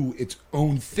do its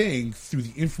own thing through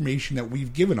the information that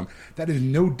we've given them. That is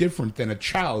no different than a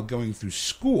child going through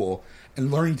school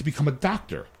and learning to become a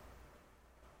doctor.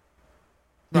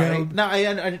 Right. No,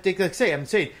 I think, like I'm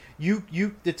saying, you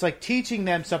it's like teaching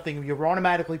them something. You're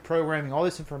automatically programming all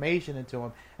this information into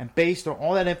them, and based on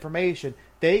all that information,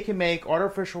 they can make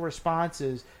artificial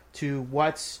responses to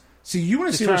what's. See, you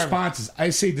want to say responses.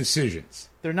 I say decisions.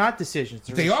 They're not decisions.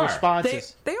 They are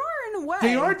responses. They are in a way.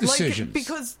 They are decisions. Like,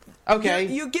 because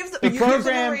you give them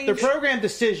the program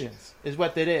decisions is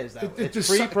what it is. It's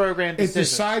pre-programmed decisions. It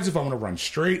decides if I want to run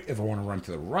straight, if I want to run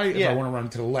to the right, if I want to run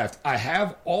to the left. I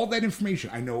have all that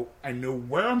information. I know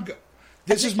where I'm going.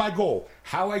 This is my goal.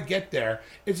 How I get there.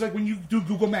 It's like when you do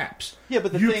Google Maps. Yeah,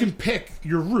 but you can pick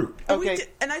your route. Okay.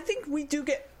 And I think we do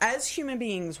get, as human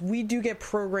beings, we do get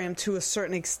programmed to a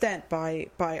certain extent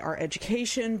by our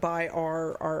education, by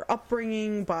our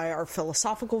upbringing, by our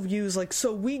philosophical views. Like,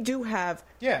 so we do have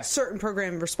certain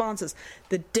programmed responses.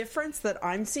 The difference that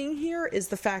I'm seeing here is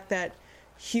the fact that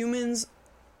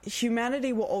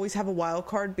humanity will always have a wild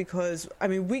card, because, I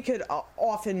mean, we could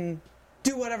often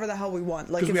do whatever the hell we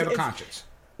want. Like, because we have a conscience.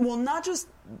 Well, not just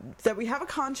that we have a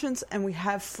conscience and we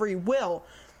have free will,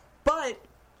 but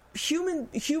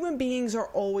human beings are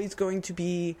always going to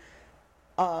be,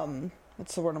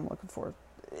 what's the word I'm looking for?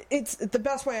 It's the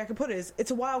best way I could put it is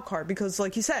it's a wild card, because,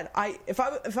 like you said, if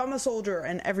I'm a soldier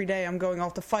and every day I'm going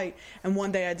off to fight, and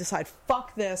one day I decide,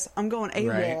 fuck this, I'm going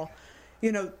AWOL.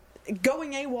 Right.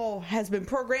 Going AWOL has been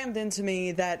programmed into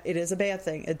me that it is a bad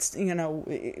thing. It's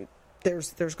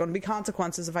there's going to be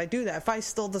consequences if I do that. If I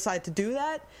still decide to do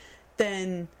that,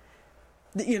 then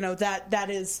that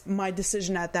is my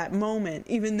decision at that moment,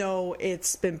 even though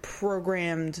it's been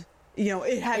programmed.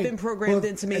 It had been programmed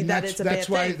into me that it's a bad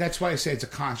thing. That's why I say it's a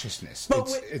consciousness. But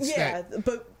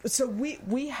so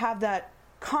we have that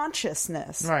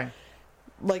consciousness, right?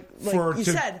 Like you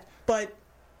said, but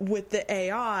with the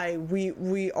AI,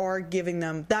 we are giving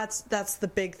them. That's the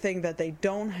big thing that they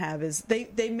don't have, is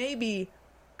they may be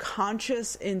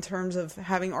conscious in terms of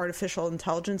having artificial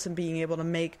intelligence and being able to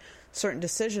make certain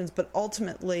decisions, but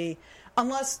ultimately,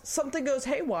 unless something goes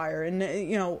haywire, and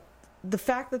the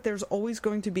fact that there's always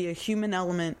going to be a human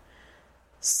element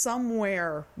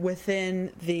somewhere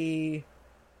within the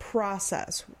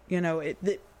process, the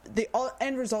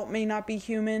end result may not be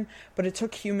human, but it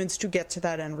took humans to get to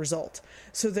that end result.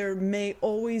 So there may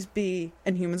always be,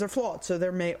 and humans are flawed, so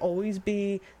there may always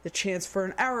be the chance for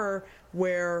an error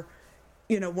where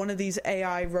one of these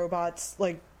AI robots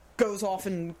like goes off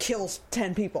and kills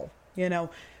 10 people,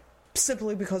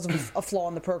 simply because of a flaw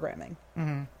in the programming.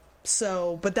 Mm-hmm.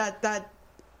 So, but that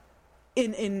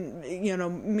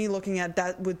in me looking at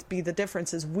that would be the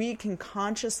difference is we can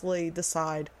consciously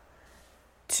decide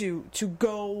to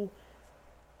go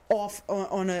off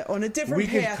on a different we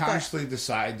path. can consciously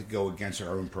decide to go against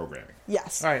our own programming.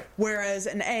 Yes. Right. Whereas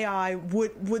an AI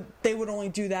would only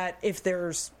do that if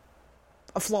there's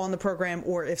a flaw in the program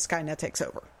or if Skynet takes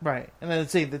over. Right. And then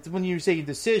let's say that when you say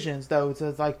decisions, though,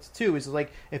 it's like too is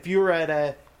like if you were at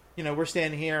a, we're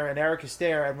standing here and Erica's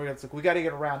there, and it's like we got to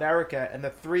get around Erica, and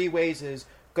the three ways is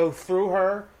go through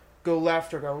her, go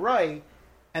left, or go right.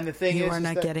 And the thing you is, are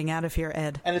not getting out of here,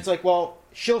 Ed. And it's like, well,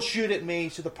 she'll shoot at me,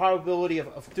 so the probability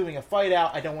of doing a fight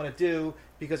out, I don't want to do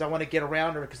because I want to get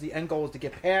around her because the end goal is to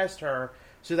get past her.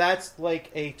 So that's like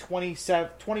a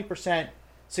 20%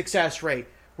 success rate.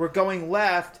 Where going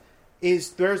left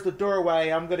there's the doorway,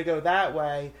 I'm going to go that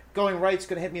way. Going right's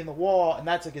going to hit me in the wall, and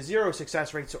that's like a 0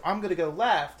 success rate. So I'm going to go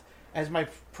left as my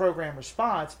program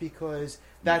response because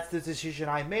that's the decision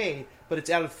I made. But it's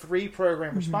out of 3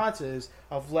 program responses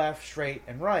of left, straight,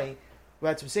 and right.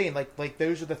 Well, that's what I'm saying. Like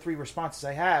those are the 3 responses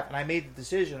I have, and I made the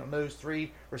decision on those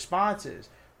 3 responses.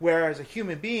 Whereas a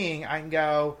human being, I can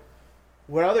go,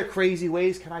 what other crazy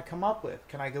ways can I come up with?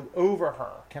 Can I go over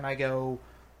her? Can I go,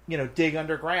 dig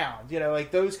underground?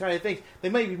 Like those kind of things. They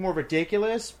might be more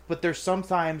ridiculous, but there's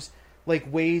sometimes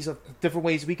like different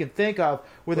ways we can think of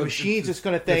where the machine's just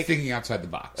going to think. Thinking outside the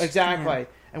box. Exactly. Yeah.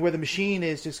 And where the machine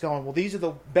is just going, well, these are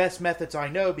the best methods I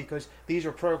know because these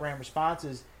are program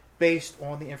responses based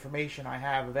on the information I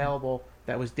have available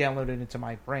that was downloaded into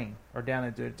my brain or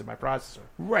downloaded into my processor.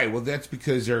 Right. Well, that's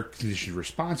because they're conditioned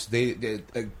response.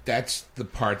 That's the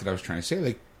part that I was trying to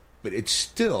say. But it's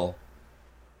still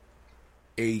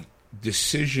a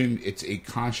decision. It's a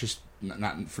conscious,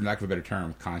 not for lack of a better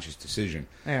term, conscious decision.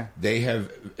 Yeah. They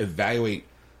have evaluate,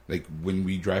 like when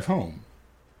we drive home,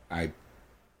 I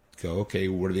go, okay,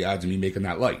 what are the odds of me making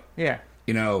that light? Yeah.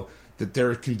 That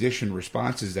there are conditioned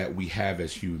responses that we have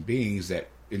as human beings that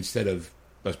instead of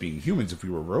us being humans, if we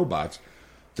were robots,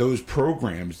 those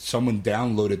programs, someone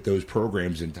downloaded those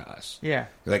programs into us. Yeah.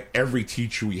 Like every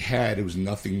teacher we had, it was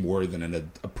nothing more than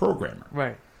a programmer.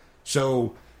 Right.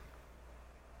 So,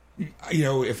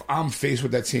 if I'm faced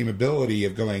with that same ability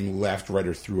of going left, right,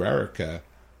 or through Erica,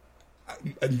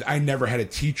 I never had a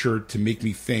teacher to make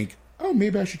me think, oh,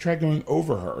 maybe I should try going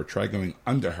over her or try going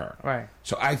under her. Right.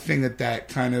 So I think that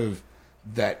kind of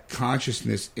that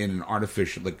consciousness in an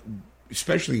artificial, like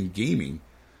especially in gaming,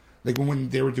 like when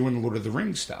they were doing the Lord of the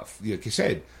Rings stuff, like you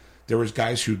said, there was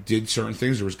guys who did certain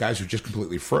things. There was guys who just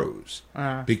completely froze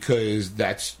because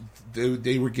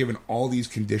they were given all these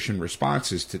conditioned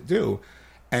responses to do,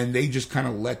 and they just kind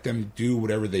of let them do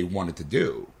whatever they wanted to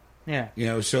do. Yeah.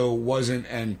 So it wasn't,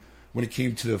 and when it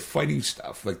came to the fighting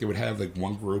stuff, like they would have like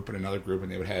one group and another group,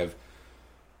 and they would have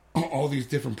all these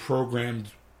different programmed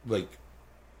like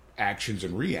actions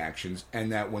and reactions,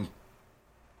 and that when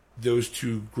those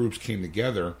 2 groups came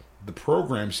together, the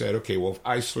program said, okay, well, if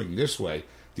I swing this way,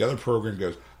 the other program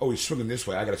goes, oh, he's swinging this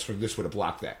way, I got to swing this way to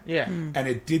block that. Yeah. And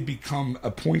it did become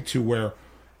a point to where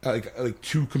like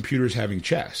 2 computers having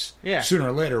chess. Yeah. Sooner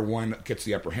or later, one gets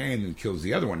the upper hand and kills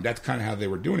the other one. That's kind of how they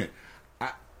were doing it.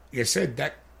 Like I said,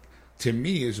 that to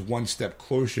me is one step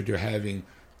closer to having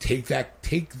take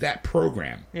that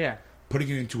program, putting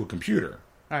it into a computer,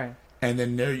 all right, and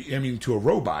then to a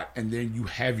robot, and then you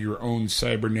have your own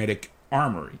cybernetic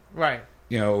armory, right?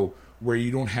 Where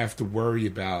you don't have to worry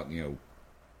about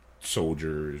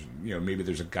soldiers. Maybe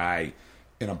there's a guy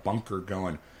in a bunker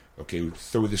going, okay,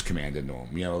 throw this command into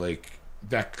him. Like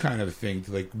that kind of thing.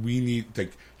 Like we need to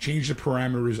change the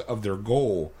parameters of their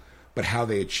goal, but how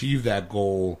they achieve that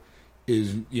goal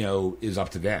is up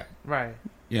to them. Right.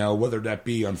 Whether that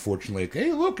be, unfortunately, like,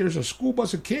 hey, look, there's a school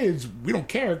bus of kids. We don't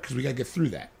care because we got to get through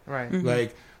that. Right. Mm-hmm.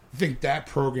 Like, I think that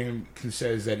program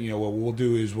says that, what we'll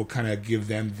do is we'll kind of give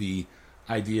them the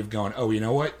idea of going, oh, you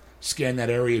know what? Scan that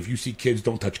area. If you see kids,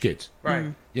 don't touch kids.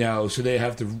 Right. So they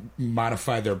have to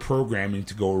modify their programming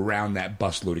to go around that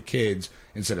busload of kids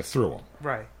instead of through them.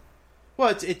 Right. Well,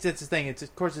 it's the thing. It's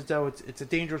a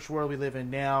dangerous world we live in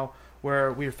now,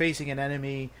 where we're facing an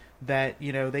enemy that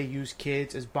they use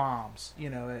kids as bombs,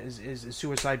 as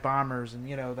suicide bombers,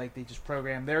 and like they just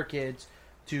program their kids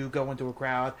to go into a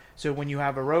crowd. So when you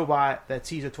have a robot that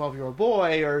sees a 12-year-old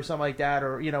boy or something like that,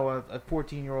 or a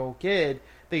 14-year-old kid,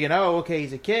 thinking, oh, okay,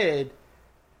 he's a kid,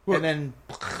 and then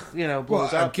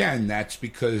blows up. Again, that's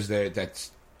because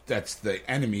that's the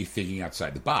enemy thinking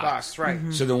outside the box. Right.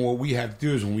 Mm-hmm. So then what we have to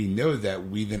do is when we know that,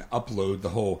 we then upload the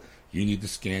whole you need to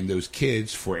scan those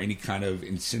kids for any kind of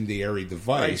incendiary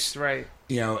device. Right.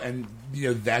 And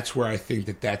that's where I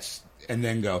think that's, and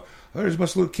then go, oh, there's a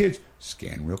bunch of little kids.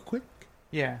 Scan real quick.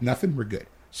 Yeah. Nothing, we're good.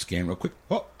 Scan real quick.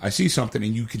 Oh, I see something,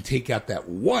 and you can take out that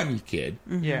one kid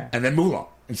Yeah. and then move on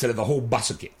instead of the whole bus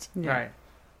of kids. Yeah. Right.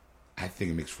 I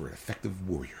think it makes for an effective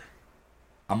warrior.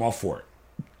 I'm all for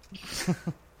it.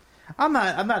 I'm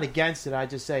not against it. I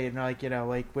just say,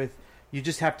 with you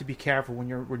just have to be careful when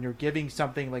you're giving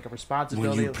something like a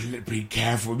responsibility. Be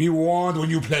careful. Be warned when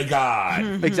you play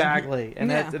God. Exactly, and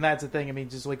Yeah. that's the thing. I mean,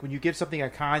 just like when you give something a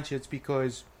conscience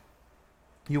because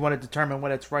you want to determine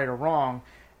when it's right or wrong,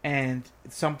 and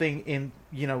something in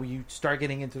you start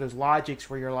getting into those logics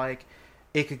where you're like,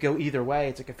 it could go either way.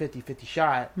 It's like a 50-50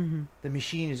 shot. Mm-hmm. The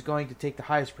machine is going to take the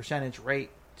highest percentage rate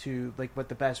to like what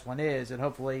the best one is, and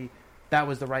hopefully that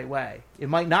was the right way. It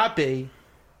might not be,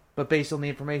 but based on the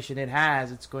information it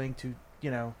has, it's going to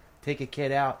take a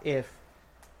kid out if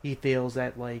he feels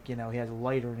that he has a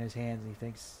lighter in his hands and he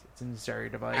thinks it's a necessary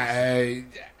device.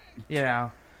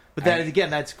 But then again,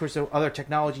 that's of course other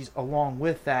technologies along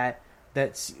with that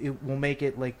it will make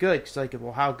it good. Because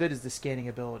well, how good is the scanning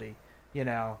ability?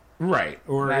 Right.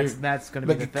 Or that's going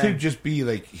to be the it thing. could just be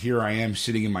here I am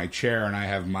sitting in my chair and I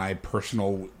have my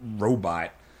personal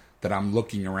robot that I'm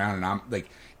looking around and I'm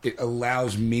it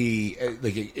allows me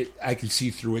I can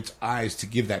see through its eyes to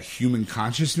give that human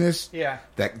consciousness. Yeah.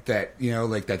 That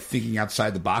that thinking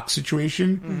outside the box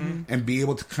situation and be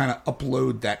able to kind of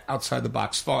upload that outside the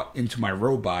box thought into my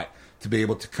robot to be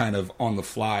able to kind of on the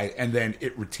fly, and then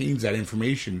it retains that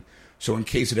information. So in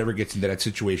case it ever gets into that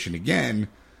situation again,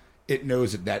 it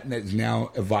knows that is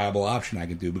now a viable option I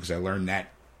can do because I learned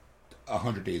that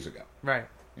 100 days ago. Right.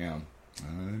 I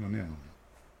don't know.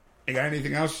 You got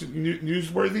anything else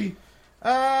newsworthy?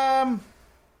 No.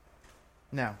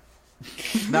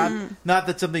 Not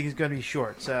that something is going to be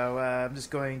short. So I'm just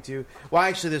going to. Well,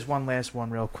 actually, there's one last one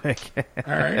real quick.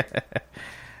 All right.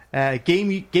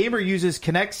 Gamer uses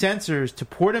Kinect sensors to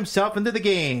port himself into the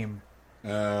game.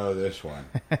 Oh, this one.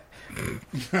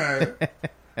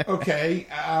 Okay.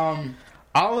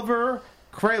 Oliver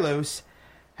Kralos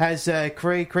has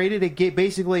created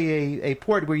basically a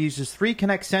port where he uses 3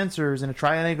 Kinect sensors in a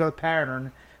triangular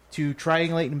pattern to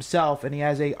triangulate himself, and he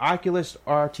has a Oculus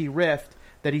RT Rift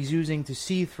that he's using to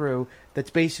see through. That's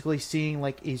basically seeing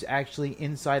like he's actually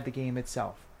inside the game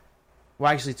itself.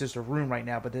 Well, actually, it's just a room right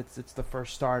now, but it's the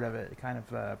first start of it, kind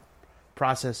of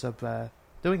process of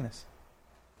doing this.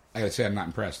 I gotta say, I'm not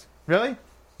impressed. Really?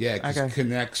 Yeah, because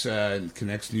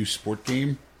Kinect's new sport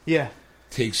game Yeah.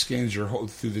 scans your whole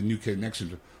through the new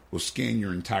Kinect will scan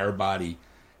your entire body,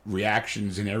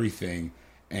 reactions and everything,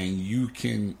 and you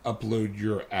can upload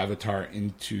your avatar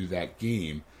into that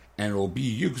game, and it'll be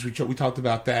you. Because we talked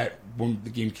about that when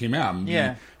the game came out.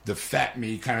 Yeah. The fat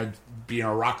me kind of being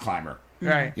a rock climber.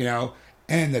 Right.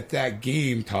 And that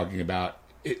game talking about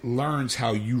it learns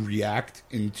how you react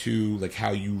into like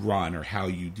how you run or how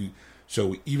you do.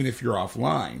 So even if you're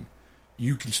offline,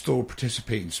 you can still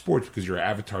participate in sports because your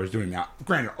avatar is doing it. Now,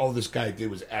 granted, all this guy did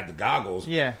was add the goggles.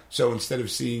 Yeah. So instead of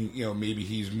seeing, maybe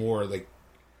he's more like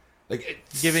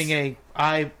Giving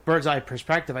a bird's eye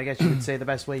perspective, I guess you would say the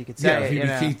best way you could say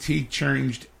it.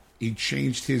 He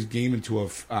changed his game into a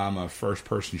first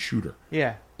person shooter.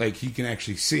 Yeah. Like he can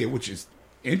actually see it, which is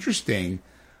interesting.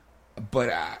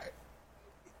 But I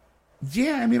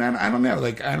don't know.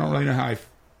 Like I don't really know how if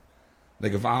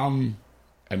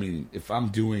I'm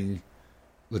doing,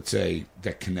 let's say,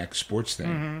 that Kinect sports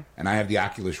thing, and I have the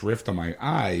Oculus Rift on my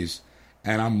eyes,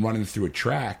 and I'm running through a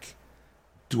track,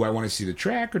 do I want to see the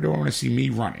track or do I want to see me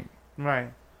running?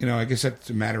 Right. I guess that's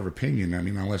a matter of opinion. I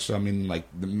mean, unless I'm in like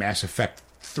the Mass Effect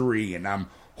 3 and I'm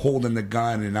holding the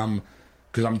gun and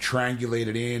because I'm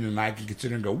triangulated in and I can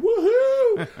consider and go,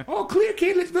 woohoo! All clear,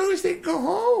 kid, let's build this thing, go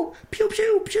home. Pew,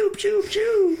 pew, pew, pew,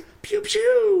 pew, pew,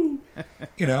 pew.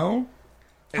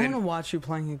 I want to watch you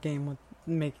playing a game with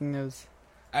making those.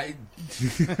 That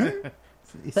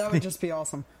would just be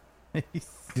awesome. Pew,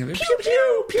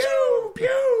 pew, pew,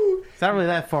 pew. It's not really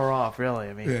that far off, really.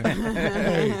 I mean,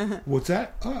 Hey, what's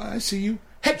that? Oh, I see you.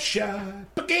 Headshot.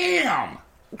 Bam!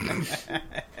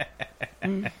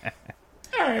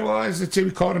 All right, well, as I say,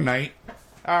 we call it a night.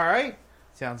 all right.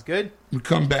 Sounds good. We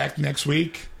come back next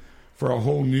week for a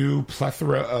whole new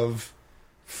plethora of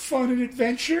fun and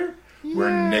adventure. Yeah. Where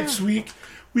next week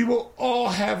we will all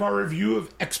have our review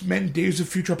of X-Men Days of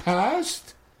Future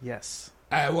Past. Yes.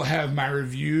 I will have my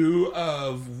review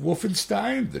of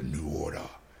Wolfenstein: The New Order.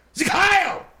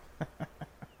 Kyle!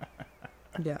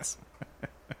 Yes.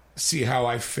 See how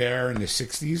I fare in the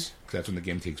 60s, because that's when the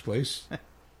game takes place.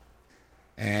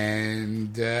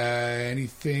 And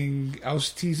anything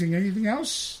else teasing? Anything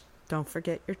else? Don't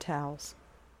forget your towels.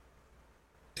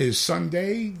 Is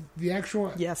Sunday the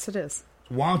actual? Yes, it is.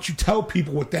 Why don't you tell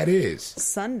people what that is?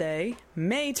 Sunday,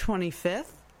 May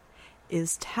 25th,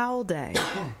 is Towel Day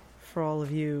for all of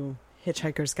you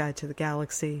Hitchhiker's Guide to the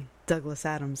Galaxy, Douglas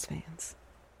Adams fans.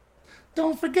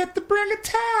 Don't forget to bring a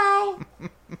towel.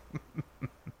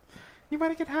 You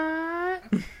want to get high?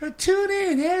 Tune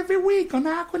in every week on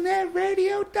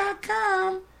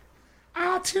AquanetRadio.com,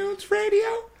 iTunes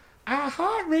Radio,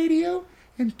 iHeartRadio,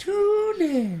 and tune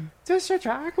in. Just search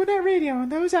Aquanet Radio on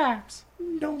those apps.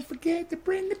 Don't forget to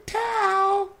bring a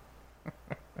towel.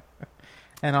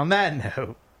 And on that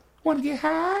note, want to get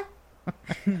high?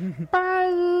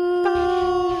 bye.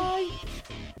 Bye.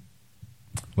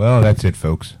 Well, that's it,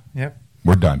 folks. Yep.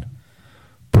 We're done.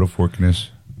 Put a fork in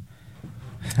this.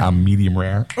 I'm medium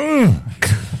rare.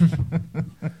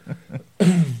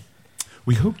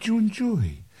 We hope you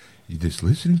enjoy this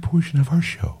listening portion of our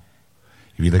show.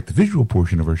 If you like the visual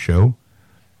portion of our show,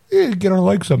 get our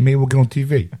likes up. Maybe we'll get on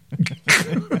TV.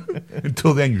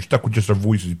 Until then, you're stuck with just our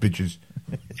voices, bitches.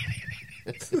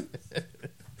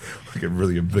 We get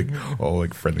really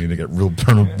like friendly, and they get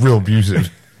real abusive.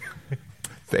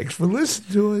 Thanks for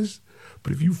listening to us.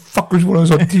 But if you fuckers want us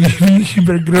on TV, you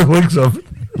better get our likes up.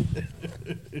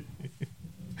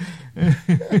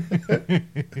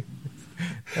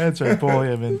 That's right. Pull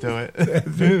him into it.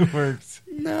 It works.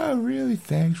 No, really.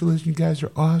 Thanks for listening. You guys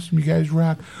are awesome. You guys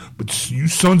rock. But you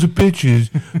sons of bitches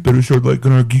better start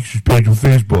liking our Geeksters page on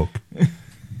Facebook.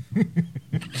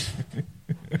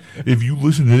 If you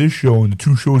listen to this show and the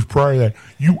 2 shows prior to that,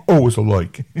 you owe us a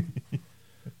like.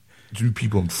 You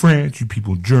people in France, you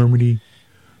people in Germany.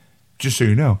 Just so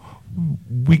you know,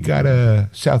 we got a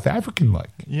South African like.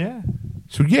 Yeah.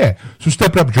 So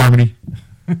step it up, Germany,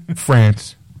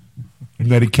 France,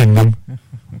 United Kingdom,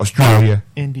 Australia,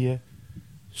 India,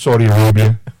 Saudi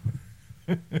Arabia,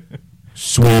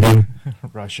 Sweden,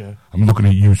 Russia. I'm looking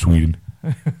at you, Sweden.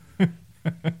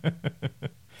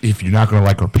 If you're not going to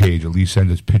like our page, at least send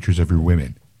us pictures of your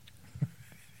women.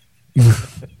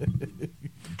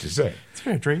 Just say. It's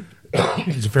fair trade.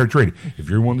 It's a fair trade. If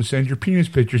you're willing to send your penis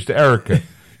pictures to Erica,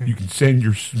 you can send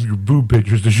your boob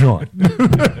pictures to Sean.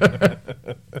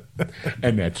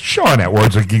 And that's Sean at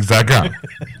wordsofgeeks.com.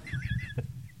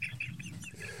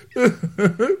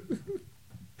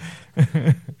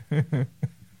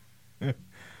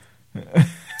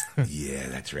 Yeah,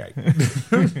 that's right.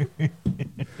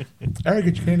 Erica,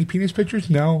 did you get any penis pictures?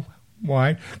 No.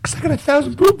 Why? Because I got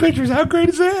 1,000 boob pictures. How great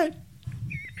is that?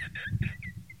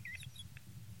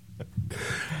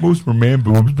 Most were man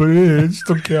boobs, but it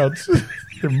still counts.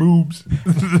 They're moobs.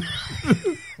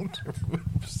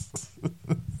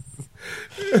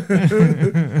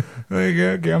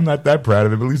 Okay, I'm not that proud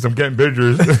of it, but at least I'm getting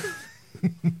pictures.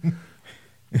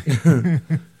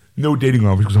 No dating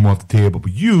offers because I'm off the table,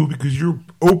 but you, because you're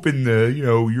open,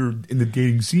 you're in the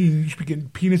dating scene, you should be getting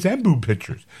penis and boob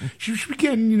pictures. You should be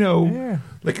getting,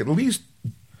 like at least,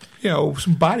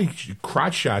 some body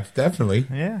crotch shots, definitely.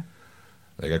 Yeah.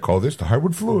 Like I call this the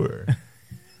hardwood floor.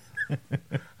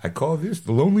 I call this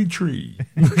the lonely tree.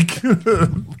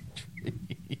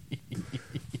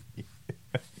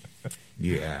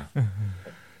 Yeah.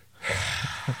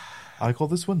 I call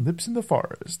this one lips in the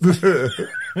forest.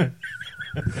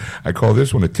 I call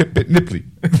this one a tit-bit nipply.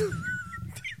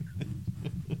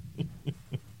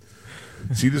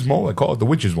 See this mole? I call it the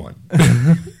witch's one.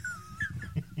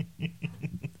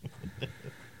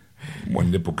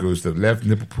 One nipple goes to the left,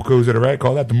 nipple goes to the right.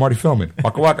 Call that the Marty Feldman.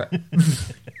 Waka waka.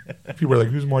 People are like,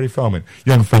 who's Marty Feldman?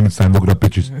 Young Frankenstein, look it up,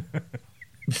 bitches.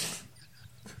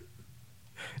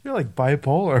 You're like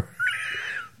bipolar.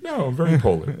 No, I'm very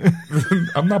polar.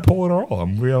 I'm not polar at all.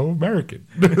 I'm real American.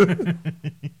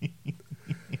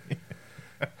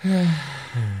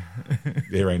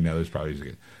 Yeah, right now, there's probably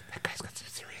that guy's got some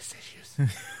serious issues.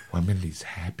 One minute he's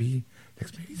happy,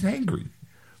 next minute he's angry.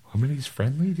 One minute he's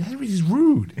friendly, the other minute he's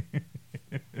rude.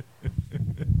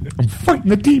 I'm fighting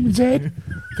the demons, Ed.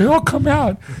 They all come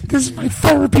out. This is my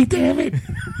therapy, damn it.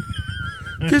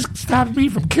 This stops me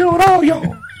from killing all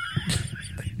y'all.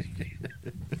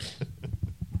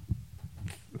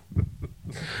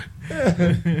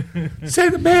 Say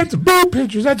the man's some boob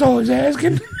pictures, that's all he's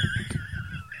asking.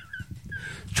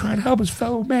 Trying to help his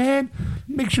fellow man.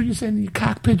 Make sure you send your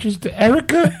cock pictures to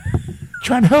Erica.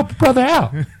 Trying to help a brother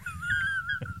out.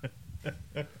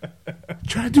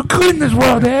 Trying to do good in this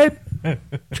world, Ed.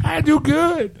 Trying to do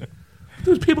good.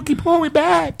 Those people keep pulling me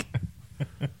back.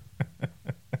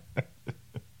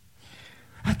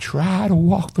 I try to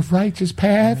walk the righteous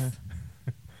path.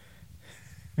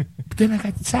 But then I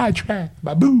got sidetracked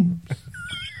by boobs.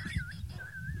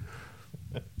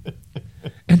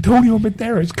 Antonio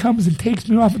Banderas comes and takes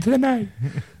me off into the night.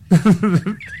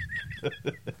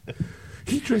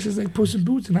 He dresses like Puss in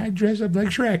Boots, and I dress up like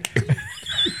Shrek.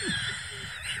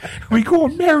 We go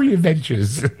on merry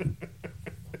adventures.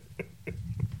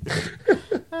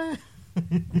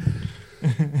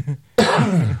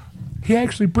 He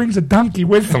actually brings a donkey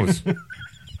with us.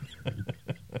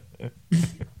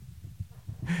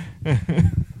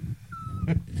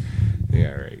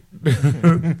 Yeah, right.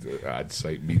 Odd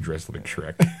sight, me dressed like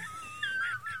Shrek.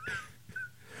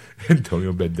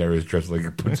 Antonio Banderas dressed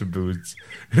like Puss in Boots,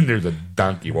 and there's a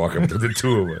donkey walking up to the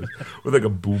two of us with like a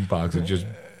boombox of just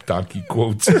donkey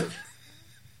quotes.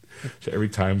 So every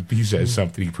time he says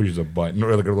something, he pushes a button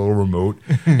or like a little remote,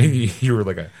 and you hear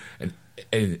like an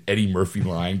Eddie Murphy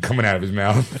line coming out of his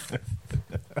mouth.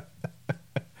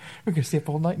 We're going to stay up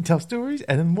all night and tell stories,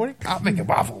 and in the morning, I'm making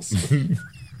waffles.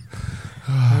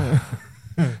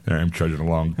 There I'm trudging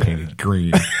along, painted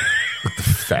green, with the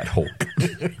fat Hulk.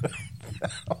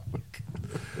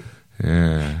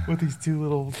 Yeah. With these two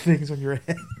little things on your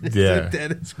head. Yeah.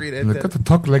 And I got to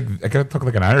talk like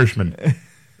an Irishman.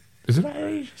 Is it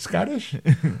Irish? Scottish?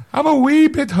 I'm a wee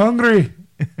bit hungry.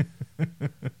 I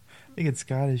think it's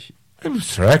Scottish. I'm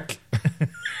Shrek.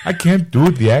 I can't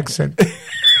do the accent.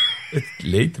 It's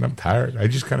late and I'm tired. I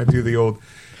just kind of do the old,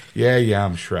 yeah,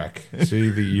 I'm Shrek. See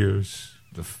the ears,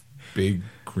 the big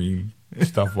green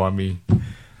stuff on me.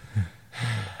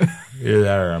 Either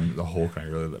that or I'm the Hulk and I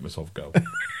really let myself go.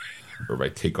 Or if I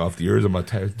take off the ears, I'm a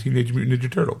Teenage Mutant Ninja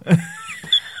Turtle.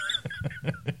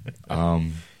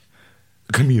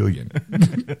 Chameleon.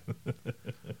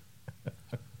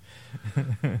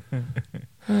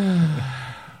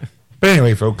 But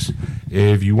anyway, folks,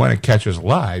 if you want to catch us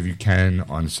live, you can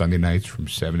on Sunday nights from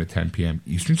 7 to 10 p.m.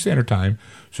 Eastern Standard Time.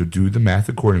 So do the math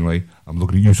accordingly. I'm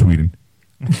looking at you, Sweden.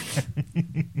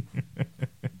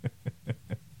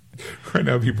 Right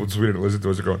now, people in Sweden that listen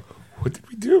to us are going, what did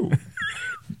we do?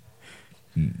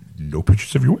 No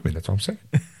pictures of your women. That's all I'm saying.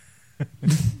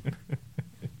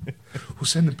 We'll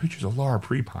send them pictures of Laura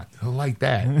Prepon. They'll like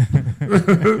that.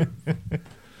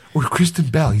 Or Kristen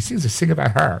Bell. He seems to sing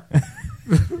about her.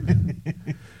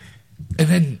 And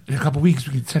then in a couple of weeks,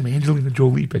 we can send Angelina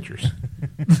Jolie pictures.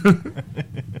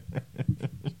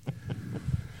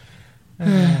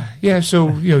 Yeah, so,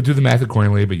 do the math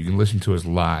accordingly, but you can listen to us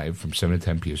live from 7 to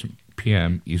 10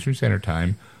 p.m. Eastern Standard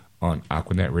Time on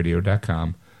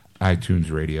AquanetRadio.com,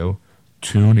 iTunes Radio,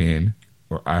 TuneIn,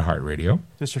 or iHeartRadio.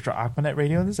 Just search for Aquanet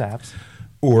Radio in the apps.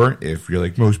 Or if you're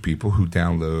like most people who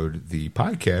download the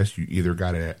podcast, you either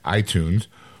got it at iTunes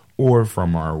or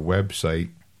from our website,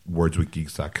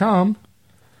 wordswithgeeks.com.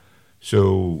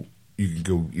 So you can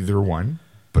go either one.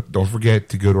 But don't forget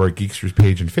to go to our Geeksters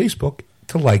page on Facebook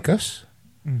to like us.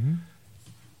 Mm-hmm.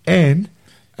 And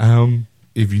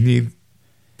if you need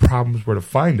problems where to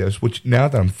find us, which now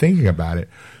that I'm thinking about it,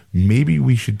 maybe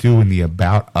we should do in the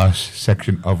About Us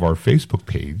section of our Facebook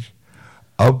page,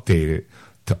 update it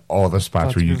to all the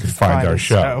spots where you can find our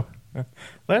show. Well,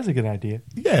 that's a good idea.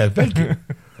 Yeah, thank you.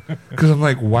 Because I'm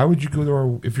like, why would you go to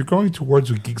our... If you're going to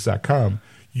wordswithgeeks.com,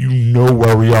 you know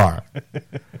where we are.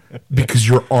 Because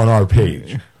you're on our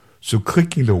page. So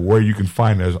clicking to where you can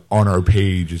find us on our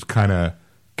page is kind of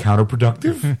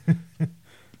counterproductive.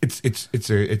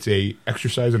 It's a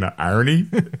exercise in irony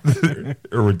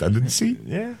or redundancy.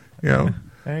 Yeah. There you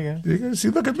go. You're going to see,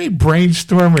 look at me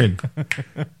brainstorming.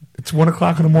 It's 1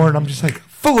 o'clock in the morning. I'm just like,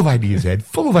 full of ideas, Ed.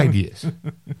 Full of ideas.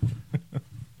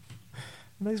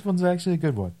 This one's actually a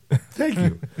good one. Thank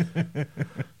you.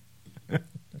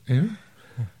 Yeah.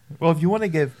 Well, if you want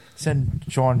to send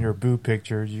Sean your boob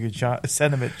pictures, you can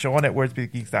send them at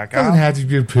Sean@wordswithgeeks.com. It doesn't have to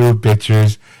be boob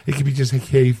pictures. It can be just like,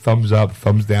 hey, thumbs up,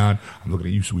 thumbs down. I'm looking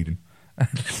at you, Sweden.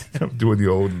 I'm doing the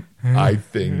old eye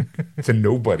thing to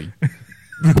nobody.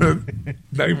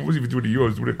 Not even wasn't even doing it to you. I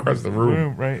was doing it across the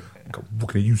room. Right. I'm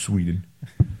looking at you, Sweden.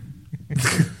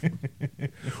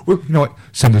 Well, you know what?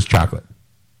 Send us chocolate.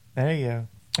 There you go.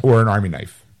 Or an army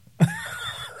knife.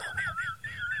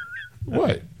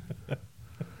 What?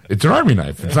 It's an army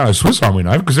knife. It's not a Swiss army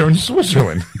knife because they're in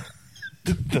Switzerland.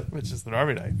 It's just an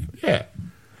army knife. Yeah.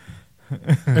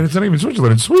 And it's not even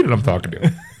Switzerland. It's Sweden I'm talking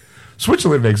to.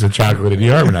 Switzerland makes the chocolate and the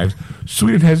army knives.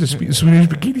 Sweden has a Swedish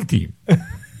bikini team.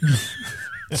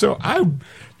 So I'm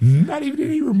not even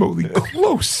any remotely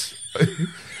close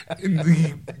in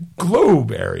the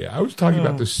globe area. I was talking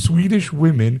about the Swedish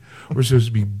women were supposed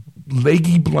to be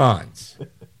leggy blondes.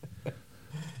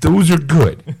 Those are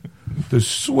good. The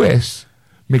Swiss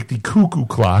make the cuckoo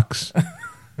clocks,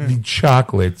 the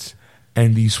chocolates,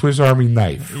 and the Swiss Army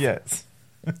knife. Yes.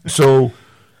 So,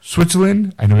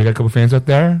 Switzerland, I know we got a couple fans out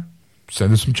there.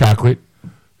 Send us some chocolate.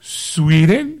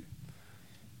 Sweden,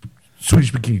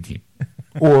 Swedish bikini team.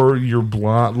 Or your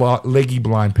leggy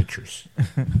blonde pictures.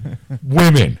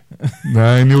 Women.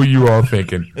 I knew you were all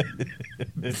thinking.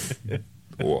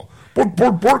 Oh, bork,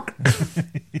 bork, bork.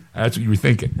 That's what you were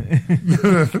thinking.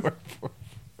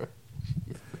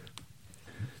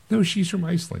 No, she's from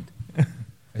Iceland,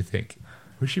 I think.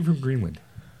 Or is she from Greenland?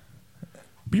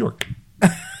 Bjork.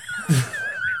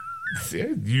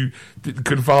 You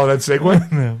couldn't follow that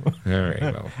segue? No. All right,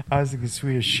 well. I was thinking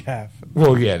Swedish Chef.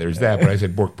 Well, yeah, there's that, but I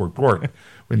said bork, bork, bork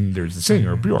when there's the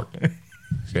singer, Bjork.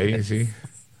 See?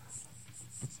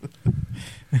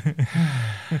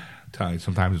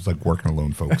 Sometimes it's like working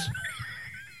alone, folks.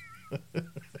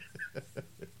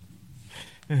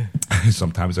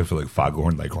 Sometimes I feel like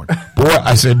Foghorn Leghorn. Boy,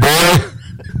 I said, boy,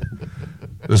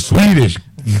 the Swedish.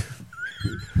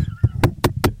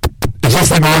 It's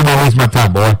just like I'm going to waste my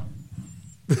time, boy.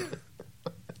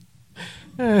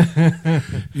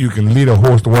 You can lead a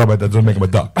horse to water, but that doesn't make him a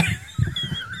duck.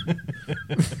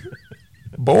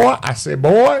 Boy, I said,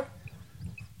 boy.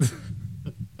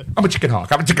 I'm a chicken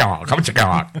hawk. I'm a chicken hawk. I'm a chicken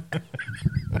hawk.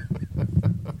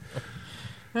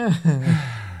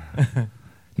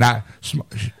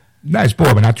 Nice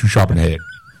boy, but not too sharp in the head.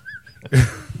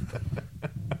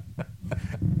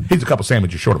 He's a couple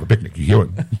sandwiches short of a picnic. You hear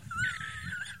it?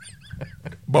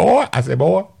 Boy, I said,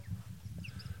 boy.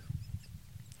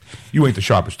 You ain't the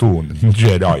sharpest tool in the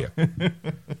shed, are you?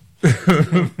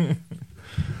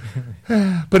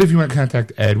 But if you want to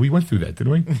contact Ed, we went through that,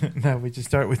 didn't we? No, we just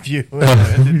start with you.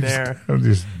 And there. I'm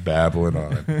just babbling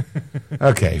on.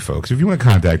 Okay, folks, if you want to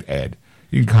contact Ed,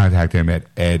 you can contact him at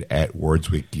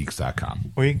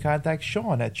ed@wordswithgeeks.com. Or you can contact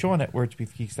Sean at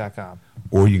wordswithgeeks.com.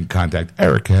 Or you can contact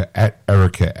Erica at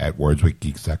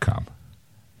wordswithgeeks.com.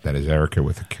 That is Erica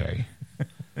with a K.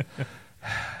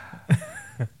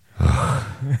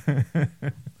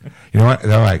 You know what?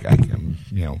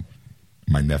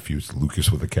 My nephew's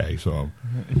Lucas with a K, so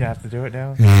you have to do it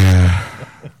now. Yeah.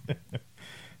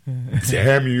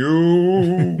 Damn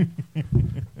you!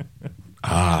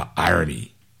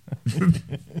 Irony.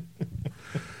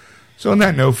 So on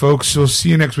that note, folks, we'll see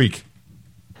you next week.